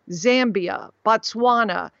 Zimbabwe, Zambia,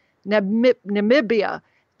 Botswana, Namibia,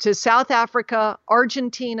 to South Africa,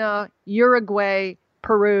 Argentina, Uruguay,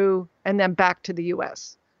 Peru, and then back to the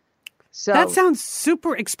U.S. So that sounds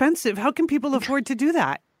super expensive. How can people afford to do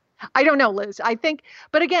that? I don't know, Liz. I think,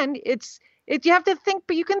 but again, you have to think,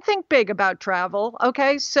 but you can think big about travel.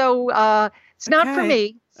 Okay. So, it's not for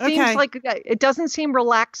me. Seems like it doesn't seem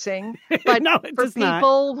relaxing, but No, it for does not.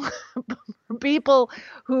 for people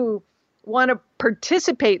who want to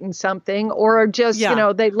participate in something or are just,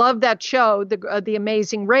 they love that show, the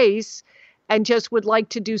Amazing Race, and just would like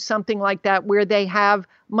to do something like that where they have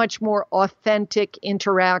much more authentic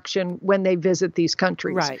interaction when they visit these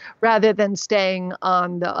countries, right, rather than staying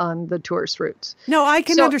on the tourist routes. No, I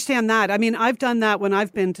can understand that. I mean, I've done that when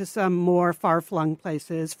I've been to some more far-flung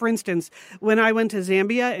places. For instance, when I went to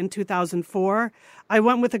Zambia in 2004, I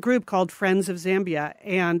went with a group called Friends of Zambia,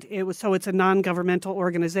 and it's a non-governmental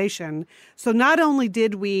organization. So not only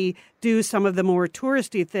did we do some of the more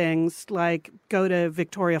touristy things, like go to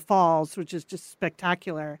Victoria Falls, which is just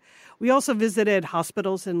spectacular, we also visited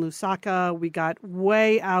hospitals in Lusaka. We got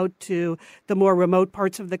way out to the more remote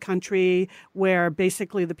parts of the country where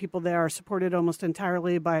basically the people there are supported almost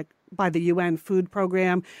entirely by the UN food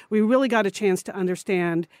program. We really got a chance to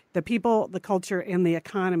understand the people, the culture, and the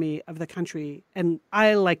economy of the country. And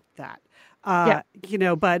I liked that. But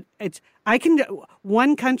I can do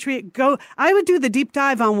one country I would do the deep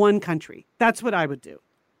dive on one country. That's what I would do.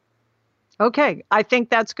 Okay, I think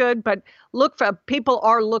that's good, but people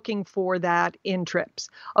are looking for that in trips.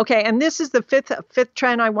 Okay, and this is the fifth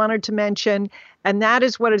trend I wanted to mention, and that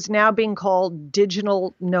is what is now being called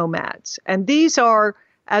digital nomads. And these are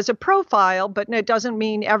as a profile, but it doesn't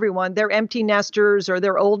mean everyone. They're empty nesters or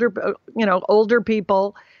they're older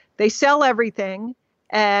people. They sell everything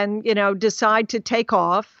and, decide to take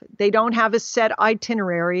off. They don't have a set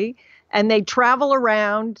itinerary. And they travel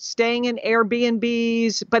around, staying in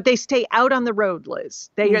Airbnbs, but they stay out on the road, Liz.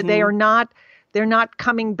 They're not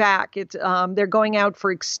coming back. They're going out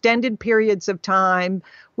for extended periods of time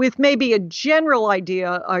with maybe a general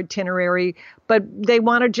itinerary, but they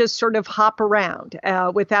want to just sort of hop around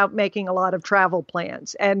without making a lot of travel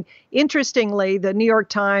plans. And interestingly, the New York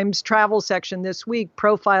Times travel section this week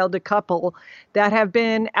profiled a couple that have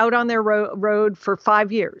been out on their road for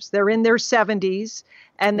 5 years. They're in their 70s.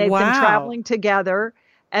 And they've been traveling together,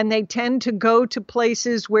 and they tend to go to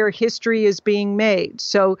places where history is being made.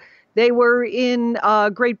 So they were in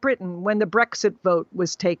Great Britain when the Brexit vote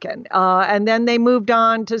was taken, and then they moved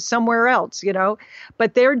on to somewhere else,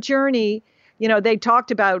 But their journey,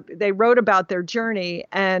 they wrote about their journey,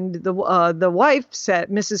 and the wife said,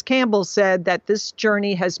 Mrs. Campbell said that this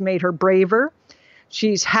journey has made her braver.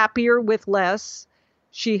 She's happier with less.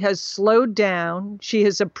 She has slowed down. She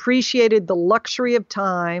has appreciated the luxury of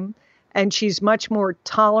time, and she's much more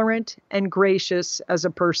tolerant and gracious as a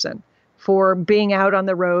person for being out on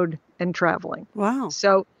the road and traveling. Wow.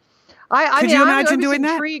 So I was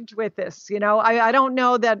intrigued with this. I don't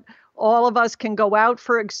know that all of us can go out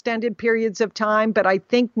for extended periods of time, but I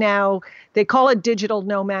think now they call it digital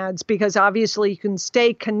nomads because obviously you can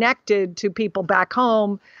stay connected to people back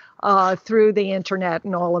home through the internet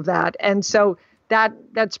and all of that. And so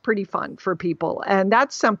that's pretty fun for people. And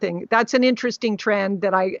that's an interesting trend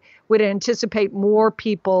that I would anticipate more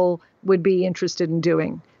people would be interested in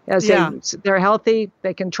doing. They're healthy,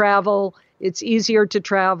 they can travel, it's easier to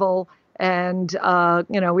travel. And,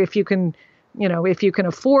 if you can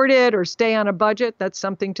afford it or stay on a budget, that's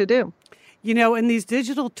something to do. And these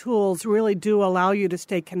digital tools really do allow you to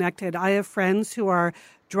stay connected. I have friends who are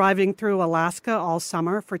driving through Alaska all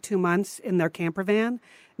summer for 2 months in their camper van.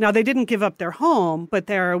 Now, they didn't give up their home, but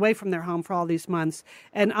they're away from their home for all these months.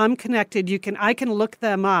 And I'm connected. I can look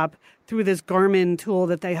them up through this Garmin tool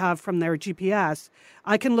that they have from their GPS.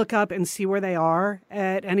 I can look up and see where they are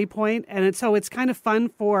at any point. And it's kind of fun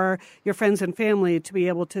for your friends and family to be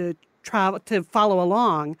able to travel, to follow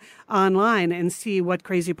along online and see what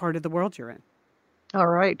crazy part of the world you're in. All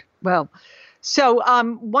right. Well, So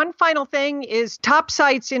one final thing is top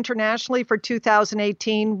sites internationally for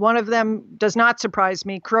 2018. One of them does not surprise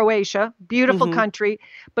me, Croatia, beautiful country.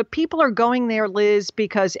 But people are going there, Liz,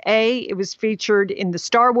 because A, it was featured in the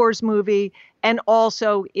Star Wars movie and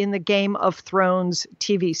also in the Game of Thrones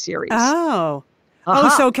TV series. Oh.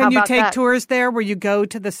 So can you take tours there where you go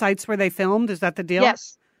to the sites where they filmed? Is that the deal?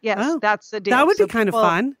 Yes, that's the deal. That would be kind of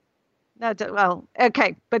fun. Well,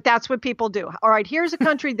 okay, but that's what people do. All right, here's a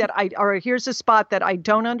country here's a spot that I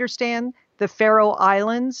don't understand, the Faroe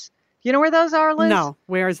Islands. You know where those are, Liz? No,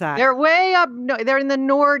 where is that? They're way up, no, they're in the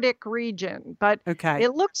Nordic region, but okay.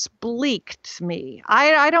 It looks bleak to me.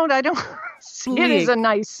 I don't see it as a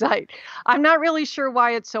nice site. I'm not really sure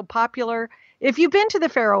why it's so popular. If you've been to the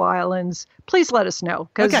Faroe Islands, please let us know,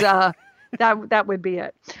 because that would be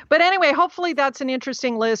it. But anyway, hopefully that's an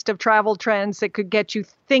interesting list of travel trends that could get you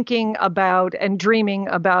thinking about and dreaming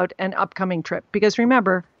about an upcoming trip. Because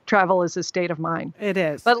remember, travel is a state of mind. It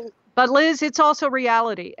is. But Liz, it's also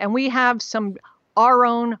reality. And we have our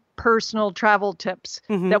own personal travel tips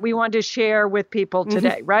that we want to share with people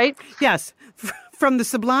today, right? Yes. From the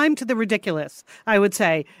sublime to the ridiculous, I would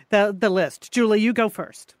say, the list. Julie, you go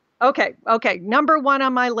first. Okay. Number one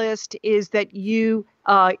on my list is that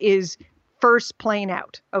is first plane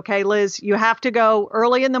out. Okay, Liz, you have to go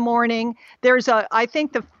early in the morning. I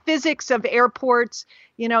think the physics of airports,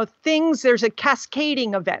 there's a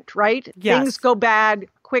cascading event, right? Yes. Things go bad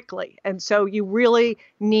quickly. And so you really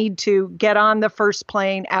need to get on the first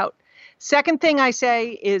plane out. Second thing I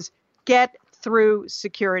say is get through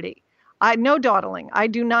security. No dawdling. I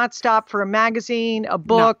do not stop for a magazine, a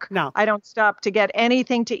book. No. I don't stop to get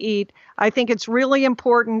anything to eat. I think it's really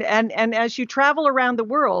important. And as you travel around the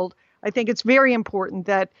world, I think it's very important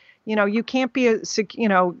that, you can't be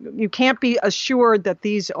assured that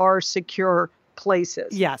these are secure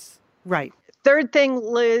places. Yes. Right. Third thing,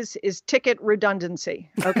 Liz, is ticket redundancy.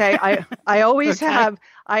 Okay. I always have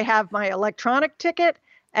my electronic ticket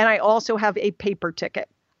and I also have a paper ticket.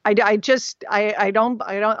 My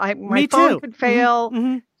phone could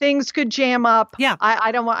fail. Things could jam up. Yeah.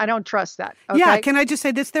 I don't trust that. Okay? Yeah. Can I just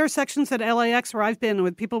say this? There are sections at LAX where I've been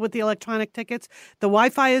with people with the electronic tickets. The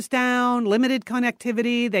Wi-Fi is down, limited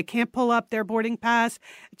connectivity. They can't pull up their boarding pass.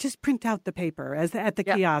 Just print out the paper at the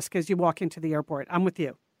kiosk as you walk into the airport. I'm with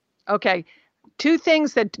you. Okay. Two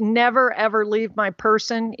things that never, ever leave my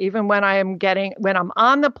person, even when I'm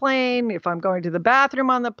on the plane, if I'm going to the bathroom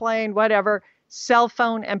on the plane, whatever, cell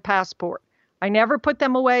phone and passport. I never put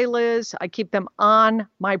them away, Liz. I keep them on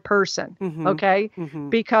my person, okay?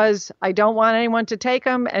 Because I don't want anyone to take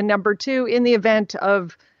them. And number two, in the event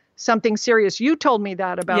of something serious, you told me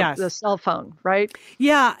that about the cell phone, right?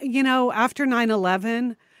 Yeah. After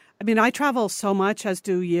 9/11, I travel so much, as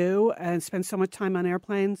do you, and spend so much time on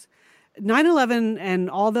airplanes. 9/11 and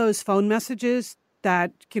all those phone messages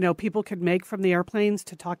that, people could make from the airplanes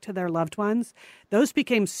to talk to their loved ones, those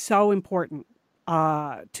became so important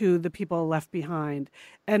to the people left behind.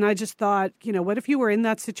 And I just thought, what if you were in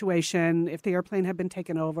that situation, if the airplane had been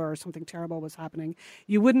taken over or something terrible was happening,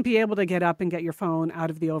 you wouldn't be able to get up and get your phone out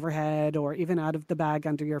of the overhead or even out of the bag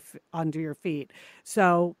under your feet.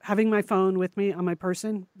 So having my phone with me on my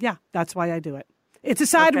person, that's why I do it. It's a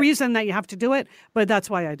sad reason that you have to do it, but that's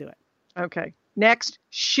why I do it. Okay. Next,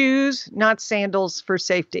 shoes, not sandals, for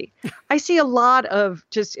safety. I see a lot of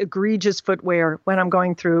just egregious footwear when I'm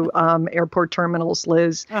going through airport terminals,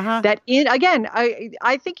 Liz. I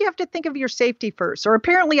think you have to think of your safety first, or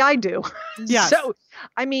apparently I do. Yes. So,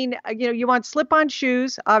 you want slip-on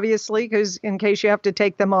shoes, obviously, because in case you have to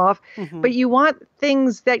take them off, but you want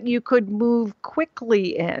things that you could move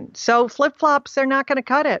quickly in. So flip-flops, they're not going to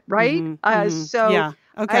cut it, right? I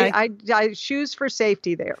shoes for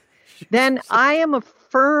safety there. Then I am a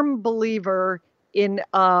firm believer in,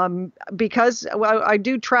 because I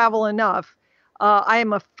do travel enough, I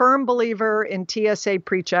am a firm believer in TSA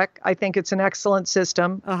PreCheck. I think it's an excellent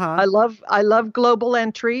system. I love global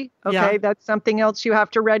entry. Okay, that's something else you have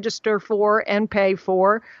to register for and pay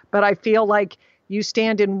for. But I feel like you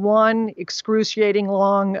stand in one excruciating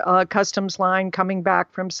long customs line coming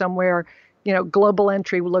back from somewhere. Global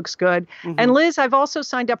entry looks good. And Liz, I've also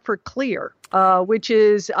signed up for Clear, which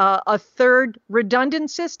is a third redundant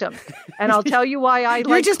system. And I'll tell you why I like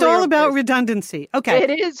You're just Clear all about redundancy. Okay. It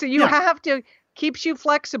is. You have to, keeps you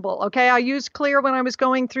flexible. Okay. I used Clear when I was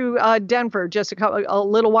going through Denver just a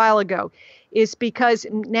little while ago. It's because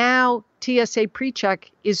now TSA PreCheck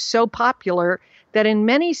is so popular that in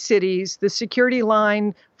many cities, the security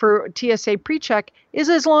line for TSA PreCheck is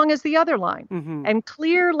as long as the other line. And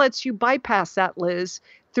Clear lets you bypass that, Liz,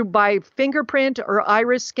 by fingerprint or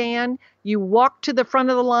iris scan. You walk to the front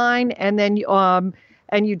of the line and then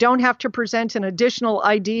and you don't have to present an additional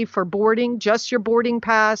ID for boarding, just your boarding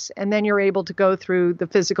pass, and then you're able to go through the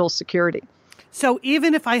physical security. So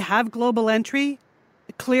even if I have global entry,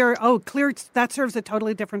 clear, that serves a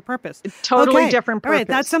totally different purpose. Totally different purpose. All right,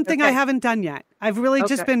 that's something I haven't done yet. I've really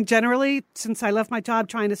just been generally, since I left my job,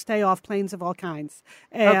 trying to stay off planes of all kinds.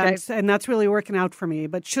 And that's really working out for me.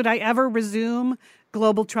 But should I ever resume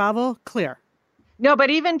global travel? Clear. No, but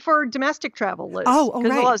even for domestic travel, Liz.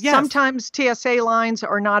 Right. Yes. Sometimes TSA lines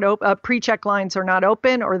are not open, pre-check lines are not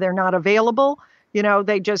open, or they're not available.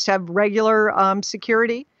 They just have regular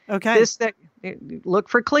security. Okay. Look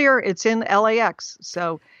for clear. It's in LAX.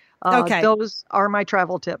 So those are my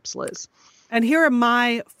travel tips, Liz. And here are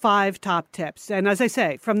my 5 top tips. And as I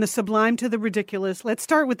say, from the sublime to the ridiculous, let's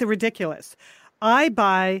start with the ridiculous. I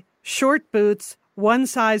buy short boots, one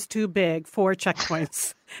size too big for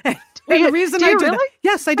checkpoints. And the reason I do really? that,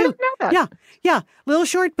 yes, I do. I didn't know that. Yeah. Little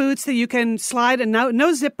short boots that you can slide, and no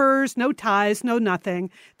zippers, no ties, no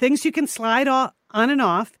nothing. Things you can slide on and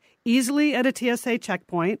off easily at a TSA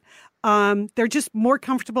checkpoint. They're just more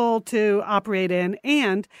comfortable to operate in.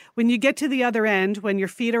 And when you get to the other end, when your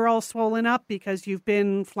feet are all swollen up because you've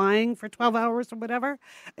been flying for 12 hours or whatever,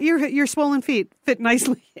 your swollen feet fit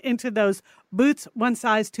nicely into those boots, one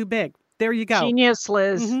size too big. There you go. Genius,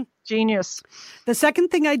 Liz. Mm-hmm. Genius. The second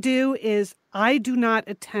thing I do is I do not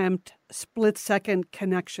attempt split-second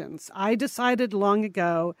connections. I decided long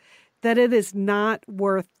ago that it is not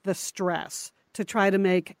worth the stress to try to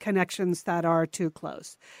make connections that are too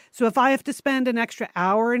close. So if I have to spend an extra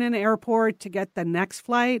hour in an airport to get the next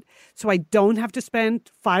flight, so I don't have to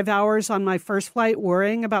spend 5 hours on my first flight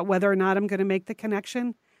worrying about whether or not I'm going to make the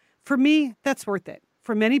connection, for me, that's worth it.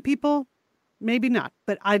 For many people, maybe not,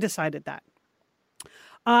 but I decided that.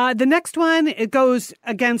 The next one, it goes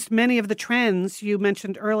against many of the trends you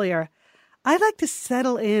mentioned earlier. I like to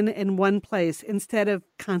settle in one place instead of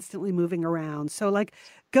constantly moving around. So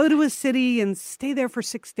go to a city and stay there for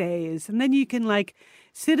 6 days. And then you can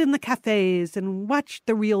sit in the cafes and watch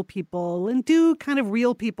the real people and do kind of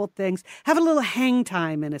real people things. Have a little hang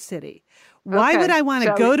time in a city. Why would I want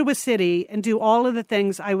to go to a city and do all of the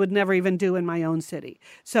things I would never even do in my own city?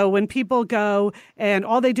 So when people go and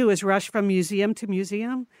all they do is rush from museum to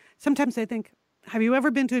museum, sometimes I think, have you ever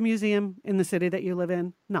been to a museum in the city that you live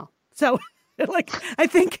in? No. So I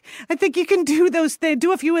think you can do those things,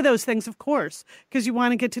 do a few of those things, of course, because you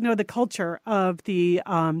want to get to know the culture of the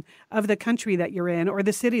country that you're in or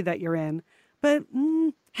the city that you're in. But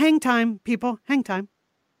hang time, people, hang time.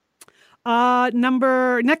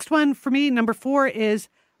 Next one for me, number 4 is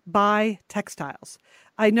buy textiles.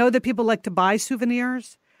 I know that people like to buy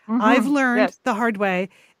souvenirs. Mm-hmm. I've learned the hard way.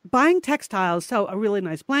 Buying textiles, so a really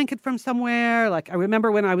nice blanket from somewhere. I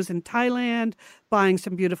remember when I was in Thailand, buying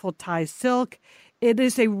some beautiful Thai silk. It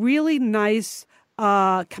is a really nice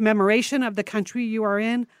commemoration of the country you are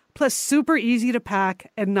in, plus super easy to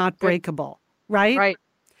pack and not breakable, right?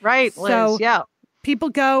 Right, Liz, so, yeah. People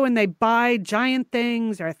go and they buy giant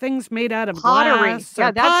things or things made out of pottery. Glass.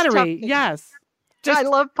 Yeah, that's pottery. Tough. Yes. I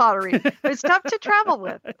love pottery. It's tough to travel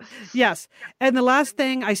with. Yes. And the last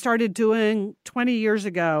thing I started doing 20 years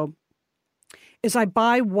ago is I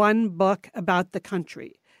buy one book about the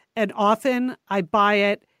country. And often I buy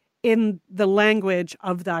it in the language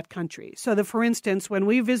of that country. So for instance, when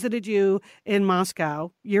we visited you in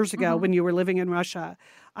Moscow years ago when you were living in Russia,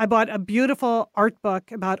 I bought a beautiful art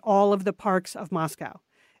book about all of the parks of Moscow.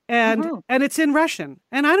 And it's in Russian.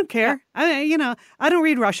 And I don't care. Yeah. I don't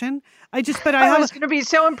read Russian. I was going to be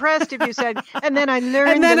so impressed if you said, and then I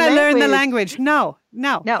learned learned the language. No.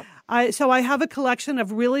 So I have a collection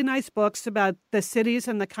of really nice books about the cities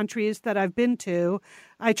and the countries that I've been to.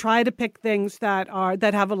 I try to pick things that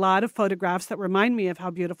have a lot of photographs that remind me of how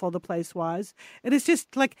beautiful the place was. And it's just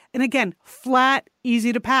and again, flat,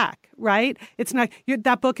 easy to pack, right? It's not,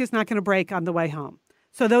 that book is not going to break on the way home.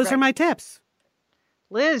 So those are my tips.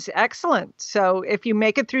 Liz, excellent. So if you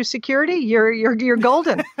make it through security, you're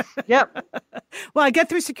golden. Yep. Well, I get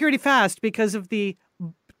through security fast because of the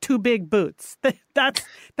too big boots.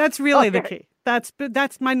 That's really the key.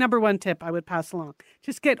 That's my number one tip I would pass along.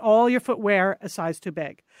 Just get all your footwear a size too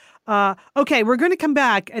big. Okay, we're going to come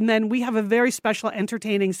back, and then we have a very special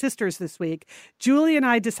Entertaining Sisters this week. Julie and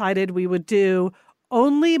I decided we would do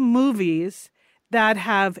only movies that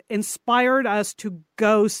have inspired us to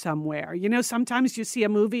go somewhere. Sometimes you see a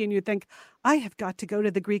movie and you think, I have got to go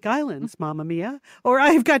to the Greek islands, Mamma Mia. Or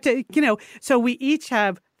I've got to, so we each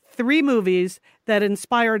have 3 movies that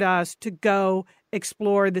inspired us to go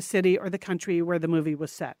explore the city or the country where the movie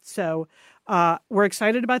was set. So we're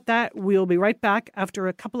excited about that. We'll be right back after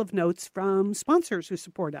a couple of notes from sponsors who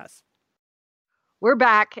support us. We're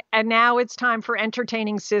back, and now it's time for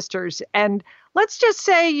Entertaining Sisters. And let's just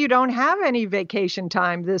say you don't have any vacation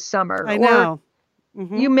time this summer. I know.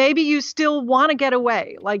 Maybe you still want to get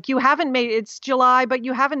away. Like you haven't made it's July, but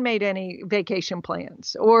you haven't made any vacation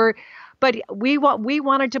plans. But we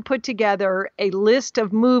wanted to put together a list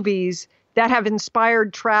of movies that have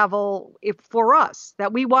inspired travel for us,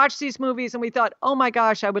 that we watched these movies and we thought, oh my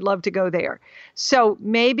gosh, I would love to go there. So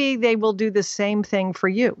maybe they will do the same thing for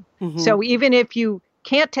you. So even if you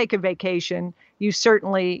can't take a vacation, you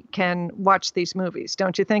certainly can watch these movies.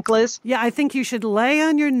 Don't you think, Liz? Yeah, I think you should lay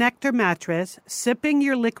on your Nectar mattress, sipping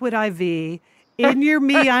your liquid IV in your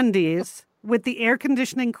MeUndies with the air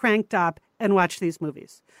conditioning cranked up and watch these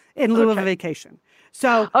movies in lieu of a vacation.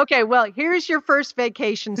 So okay, well, here's your first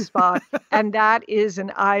vacation spot, and that is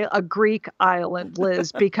a Greek island,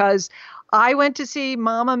 Liz, because I went to see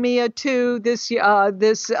Mamma Mia 2 this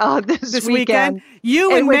weekend.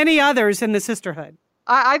 You and many others in the sisterhood.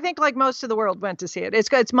 I think like most of the world went to see it.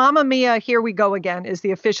 It's Mamma Mia, Here We Go Again is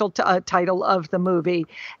the official title of the movie.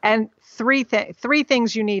 And three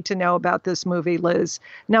things you need to know about this movie, Liz.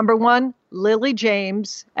 Number one, Lily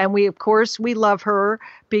James. And we love her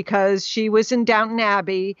because she was in Downton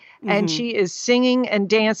Abbey and she is singing and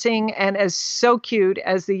dancing and is so cute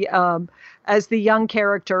as the young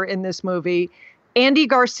character in this movie. Andy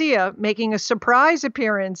Garcia making a surprise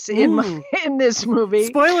appearance in this movie.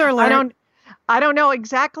 Spoiler alert. I don't know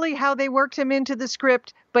exactly how they worked him into the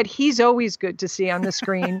script, but he's always good to see on the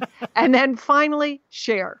screen. And then finally,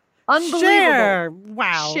 Cher. Unbelievable. Cher.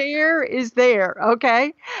 Wow. Cher is there.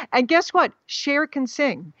 Okay. And guess what? Cher can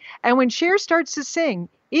sing. And when Cher starts to sing,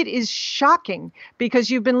 it is shocking because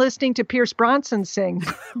you've been listening to Pierce Brosnan sing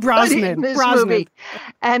in this movie.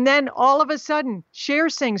 And then all of a sudden, Cher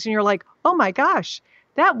sings and you're like, oh my gosh,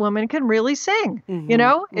 that woman can really sing.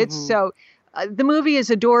 It's so... the movie is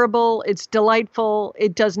adorable. It's delightful.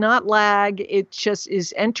 It does not lag. It just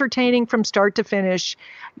is entertaining from start to finish.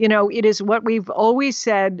 It is what we've always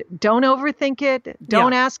said. Don't overthink it.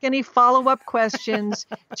 Don't ask any follow-up questions.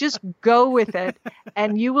 Just go with it,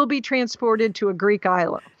 and you will be transported to a Greek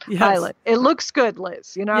island. Yes. It looks good,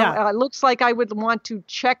 Liz. It looks like I would want to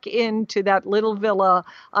check into that little villa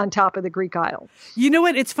on top of the Greek Isle. You know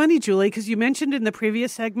what? It's funny, Julie, because you mentioned in the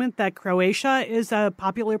previous segment that Croatia is a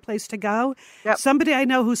popular place to go. Yep. Somebody I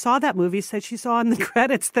know who saw that movie said she saw in the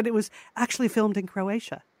credits that it was actually filmed in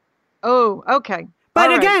Croatia. Oh, okay.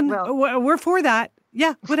 But again, we're for that.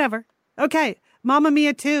 Yeah, whatever. Okay. Mamma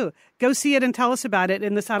Mia 2. Go see it and tell us about it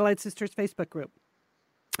in the Satellite Sisters Facebook group.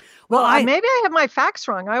 Well, maybe I have my facts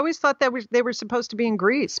wrong. I always thought that they were supposed to be in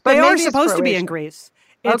Greece. But they maybe are supposed to be in Greece.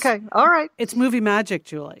 Okay. All right. It's movie magic,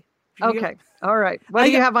 Julie. Okay. All right. What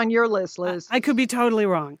do you have on your list, Liz? I could be totally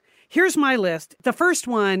wrong. Here's my list. The first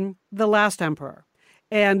one, The Last Emperor.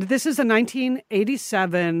 And this is a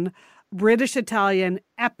 1987 British-Italian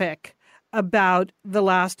epic about the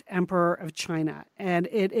last emperor of China. And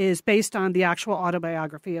it is based on the actual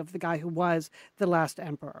autobiography of the guy who was the last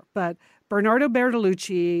emperor. But Bernardo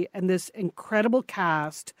Bertolucci and this incredible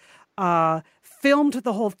cast filmed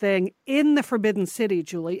the whole thing in the Forbidden City,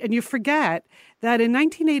 Julie. And you forget that in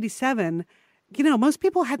 1987, most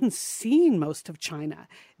people hadn't seen most of China.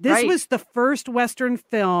 This was the first Western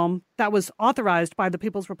film that was authorized by the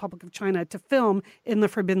People's Republic of China to film in the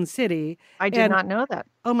Forbidden City. I did not know that.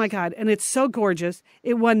 Oh, my God. And it's so gorgeous.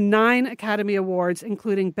 It won 9 Academy Awards,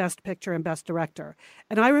 including Best Picture and Best Director.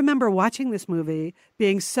 And I remember watching this movie,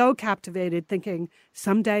 being so captivated, thinking,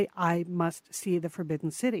 someday I must see the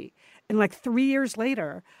Forbidden City. And like 3 years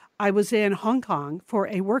later, I was in Hong Kong for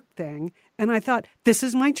a work thing, and I thought, this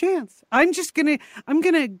is my chance. I'm going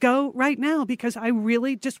to go right now because I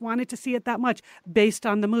really just wanted to see it that much based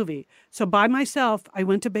on the movie. So by myself, I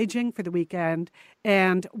went to Beijing for the weekend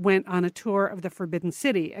and went on a tour of the Forbidden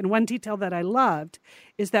City. And one detail that I loved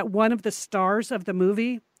is that one of the stars of the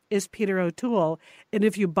movie is Peter O'Toole. And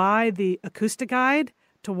if you buy the acoustic guide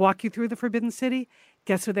to walk you through the Forbidden City,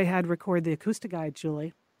 guess who they had record the acoustic guide,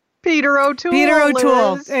 Julie? Peter O'Toole. Peter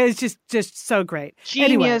O'Toole is just so great.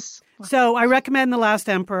 Genius. Anyway, so I recommend The Last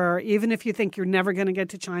Emperor. Even if you think you're never going to get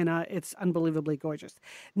to China, it's unbelievably gorgeous.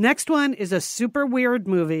 Next one is a super weird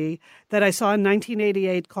movie that I saw in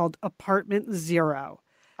 1988 called Apartment Zero.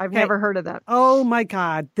 I've never heard of that. Oh, my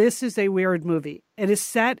God. This is a weird movie. It is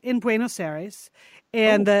set in Buenos Aires,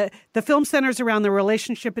 and the film centers around the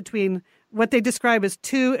relationship between what they describe as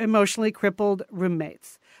 2 emotionally crippled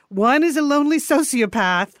roommates. One is a lonely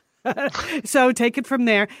sociopath. So take it from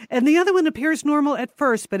there. And the other one appears normal at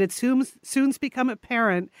first, but it soon become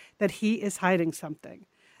apparent that he is hiding something.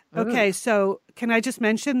 Okay, so can I just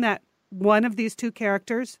mention that one of these 2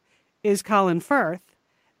 characters is Colin Firth,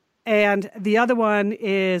 And the other one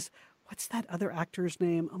is, what's that other actor's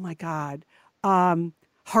name? Oh my God.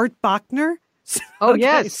 Hart Bachner. Oh, Okay,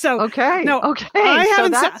 yes. So, okay. No, okay. I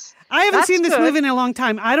haven't, that's seen this good. movie in a long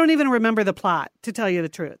time. I don't even remember the plot, to tell you the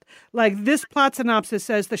truth. Like, this plot synopsis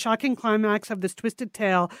says the shocking climax of this twisted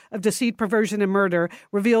tale of deceit, perversion, and murder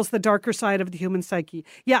reveals the darker side of the human psyche.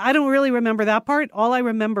 Yeah, I don't really remember that part. All I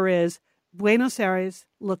remember is Buenos Aires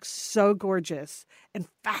looks so gorgeous and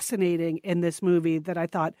fascinating in this movie that I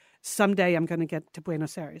thought someday I'm going to get to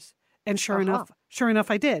Buenos Aires. And sure enough,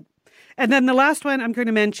 I did. And then the last one I'm going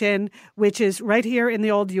to mention, which is right here in the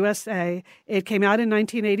old USA. It came out in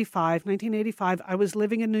 1985. 1985, I was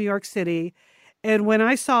living in New York City. And when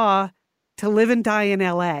I saw To Live and Die in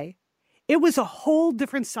L.A., it was a whole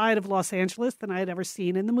different side of Los Angeles than I had ever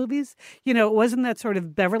seen in the movies. You know, it wasn't that sort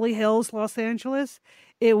of Beverly Hills Los Angeles.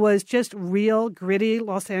 It was just real, gritty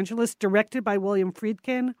Los Angeles, directed by William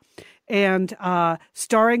Friedkin and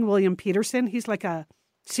starring William Peterson. He's like a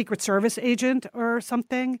Secret Service agent or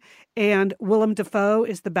something. And Willem Dafoe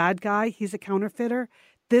is the bad guy. He's a counterfeiter.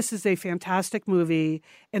 This is a fantastic movie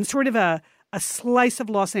and sort of a slice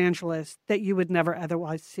of Los Angeles that you would never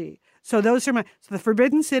otherwise see. So those are The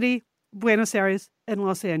Forbidden City, Buenos Aires, and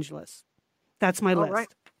Los Angeles. That's my list. Right.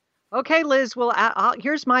 Okay, Liz. Well,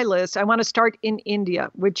 here's my list. I want to start in India,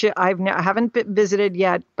 which I haven't visited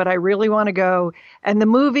yet, but I really want to go. And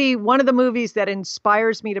one of the movies that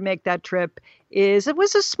inspires me to make that trip it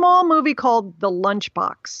was a small movie called The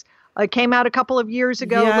Lunchbox. It came out a couple of years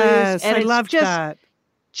ago, Liz. And I loved that.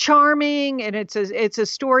 Charming, and it's a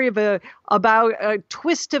story about a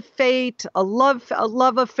twist of fate, a love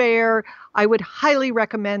affair. I would highly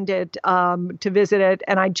recommend it to visit it,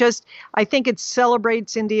 and I think it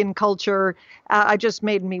celebrates Indian culture. I just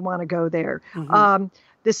made me want to go there. Mm-hmm.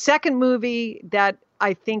 The second movie that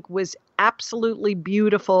I think was absolutely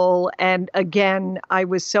beautiful, and again, I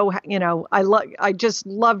was so I just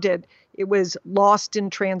loved it. It was Lost in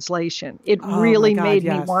Translation. It really made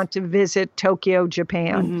me want to visit Tokyo,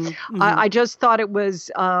 Japan. Mm-hmm, mm-hmm. I just thought it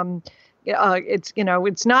was,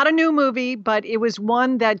 it's not a new movie, but it was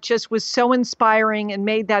one that just was so inspiring and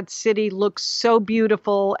made that city look so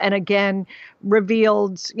beautiful. And again,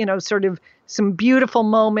 revealed, sort of some beautiful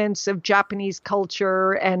moments of Japanese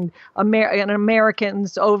culture and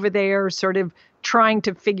Americans over there sort of trying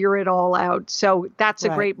to figure it all out. So that's a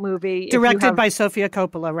great movie. Directed by Sofia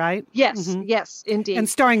Coppola, right? Yes, yes, indeed. And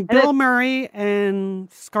starring Bill Murray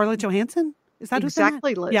and Scarlett Johansson? Is that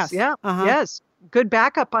exactly, Liz? Yes. Yeah. Uh-huh. Yes. Good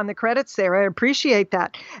backup on the credits there. I appreciate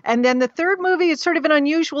that. And then the third movie is sort of an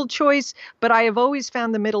unusual choice, but I have always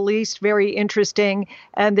found the Middle East very interesting.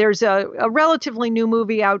 And there's a relatively new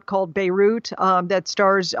movie out called Beirut that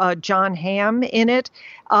stars John Hamm in it.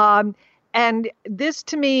 And this,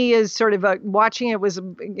 to me, is sort of watching it was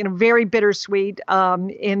very bittersweet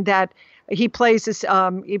in that he plays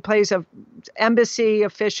a embassy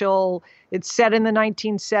official. It's set in the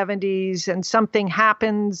 1970s, and something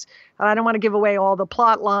happens. I don't want to give away all the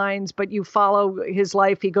plot lines, but you follow his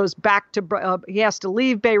life. He goes back to he has to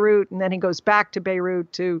leave Beirut, and then he goes back to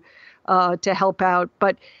Beirut to help out.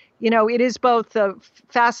 But it is both the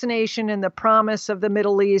fascination and the promise of the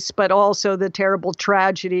Middle East, but also the terrible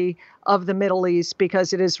tragedy of the Middle East,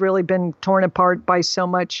 because it has really been torn apart by so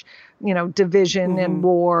much, division and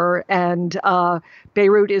war. And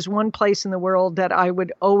Beirut is one place in the world that I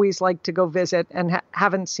would always like to go visit and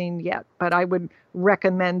haven't seen yet. But I would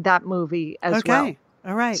recommend that movie as well. Okay.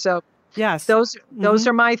 All right. So yes, those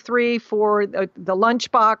are my three for the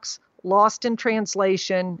Lunchbox, Lost in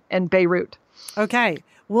Translation, and Beirut. Okay.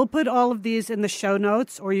 We'll put all of these in the show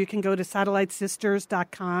notes, or you can go to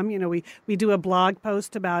satellitesisters.com. We do a blog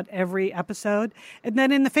post about every episode. And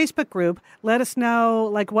then in the Facebook group, let us know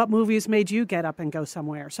what movies made you get up and go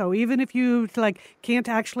somewhere. So even if you can't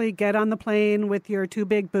actually get on the plane with your two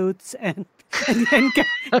big boots and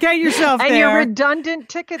get yourself there. And your redundant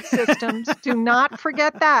ticket systems. Do not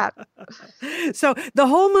forget that. So the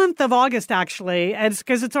whole month of August, actually,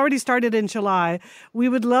 because it's already started in July, we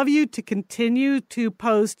would love you to continue to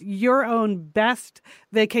post your own best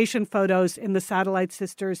vacation photos in the Satellite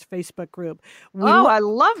Sisters Facebook group. I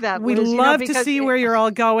love that, Liz. We love to see where you're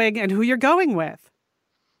all going and who you're going with.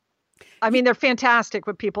 I mean, they're fantastic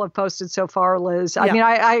what people have posted so far, Liz. I mean,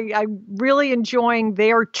 I'm really enjoying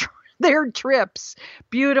their trips,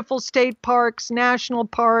 beautiful state parks, national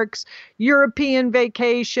parks, European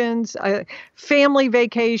vacations, family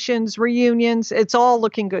vacations, reunions. It's all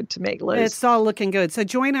looking good to me, Liz. It's all looking good. So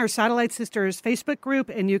join our Satellite Sisters Facebook group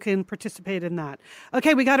and you can participate in that.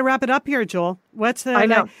 Okay, we got to wrap it up here, Joel. I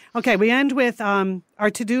know. Okay, we end with our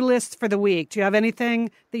to-do list for the week. Do you have anything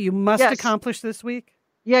that you must accomplish this week?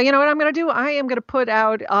 Yeah, you know what I'm going to do? I am going to put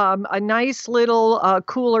out a nice little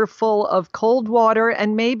cooler full of cold water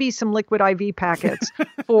and maybe some liquid IV packets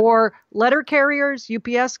for letter carriers,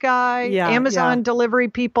 UPS guy, Yeah, Amazon delivery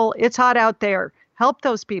people. It's hot out there. Help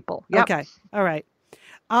those people. Yep. Okay. All right.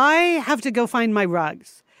 I have to go find my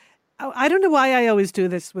rugs. I don't know why I always do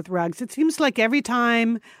this with rugs. It seems like every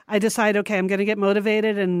time I decide, okay, I'm going to get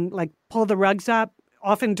motivated and like pull the rugs up,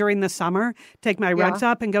 often during the summer, take my rugs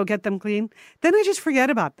up and go get them clean. Then I just forget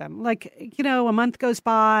about them. Like, a month goes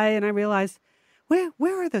by and I realize,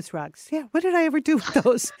 where are those rugs? Yeah, what did I ever do with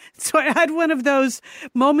those? So I had one of those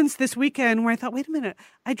moments this weekend where I thought, wait a minute,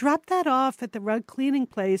 I dropped that off at the rug cleaning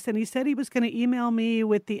place and he said he was going to email me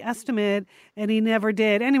with the estimate and he never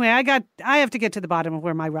did. Anyway, I have to get to the bottom of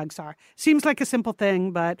where my rugs are. Seems like a simple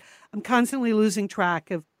thing, but I'm constantly losing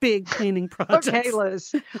track of big cleaning projects. Okay,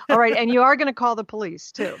 Liz. All right, and you are going to call the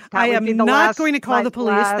police too. I am not going to call the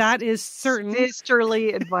police. That is certain.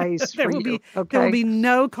 Sisterly advice for you. There will be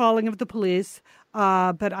no calling of the police.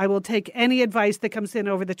 But I will take any advice that comes in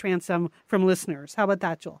over the transom from listeners. How about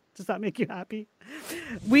that, Joel? Does that make you happy?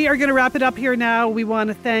 We are going to wrap it up here now. We want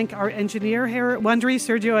to thank our engineer here at Wondery,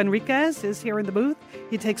 Sergio Enriquez, is here in the booth.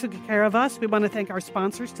 He takes good care of us. We want to thank our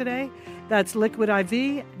sponsors today. That's Liquid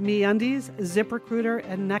IV, MeUndies, ZipRecruiter,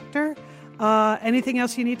 and Nectar. Anything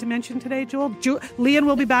else you need to mention today, Joel? Leanne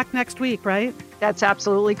will be back next week, right? That's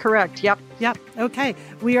absolutely correct. Yep. Okay.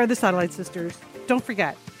 We are the Satellite Sisters. Don't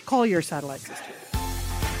forget, call your Satellite Sisters.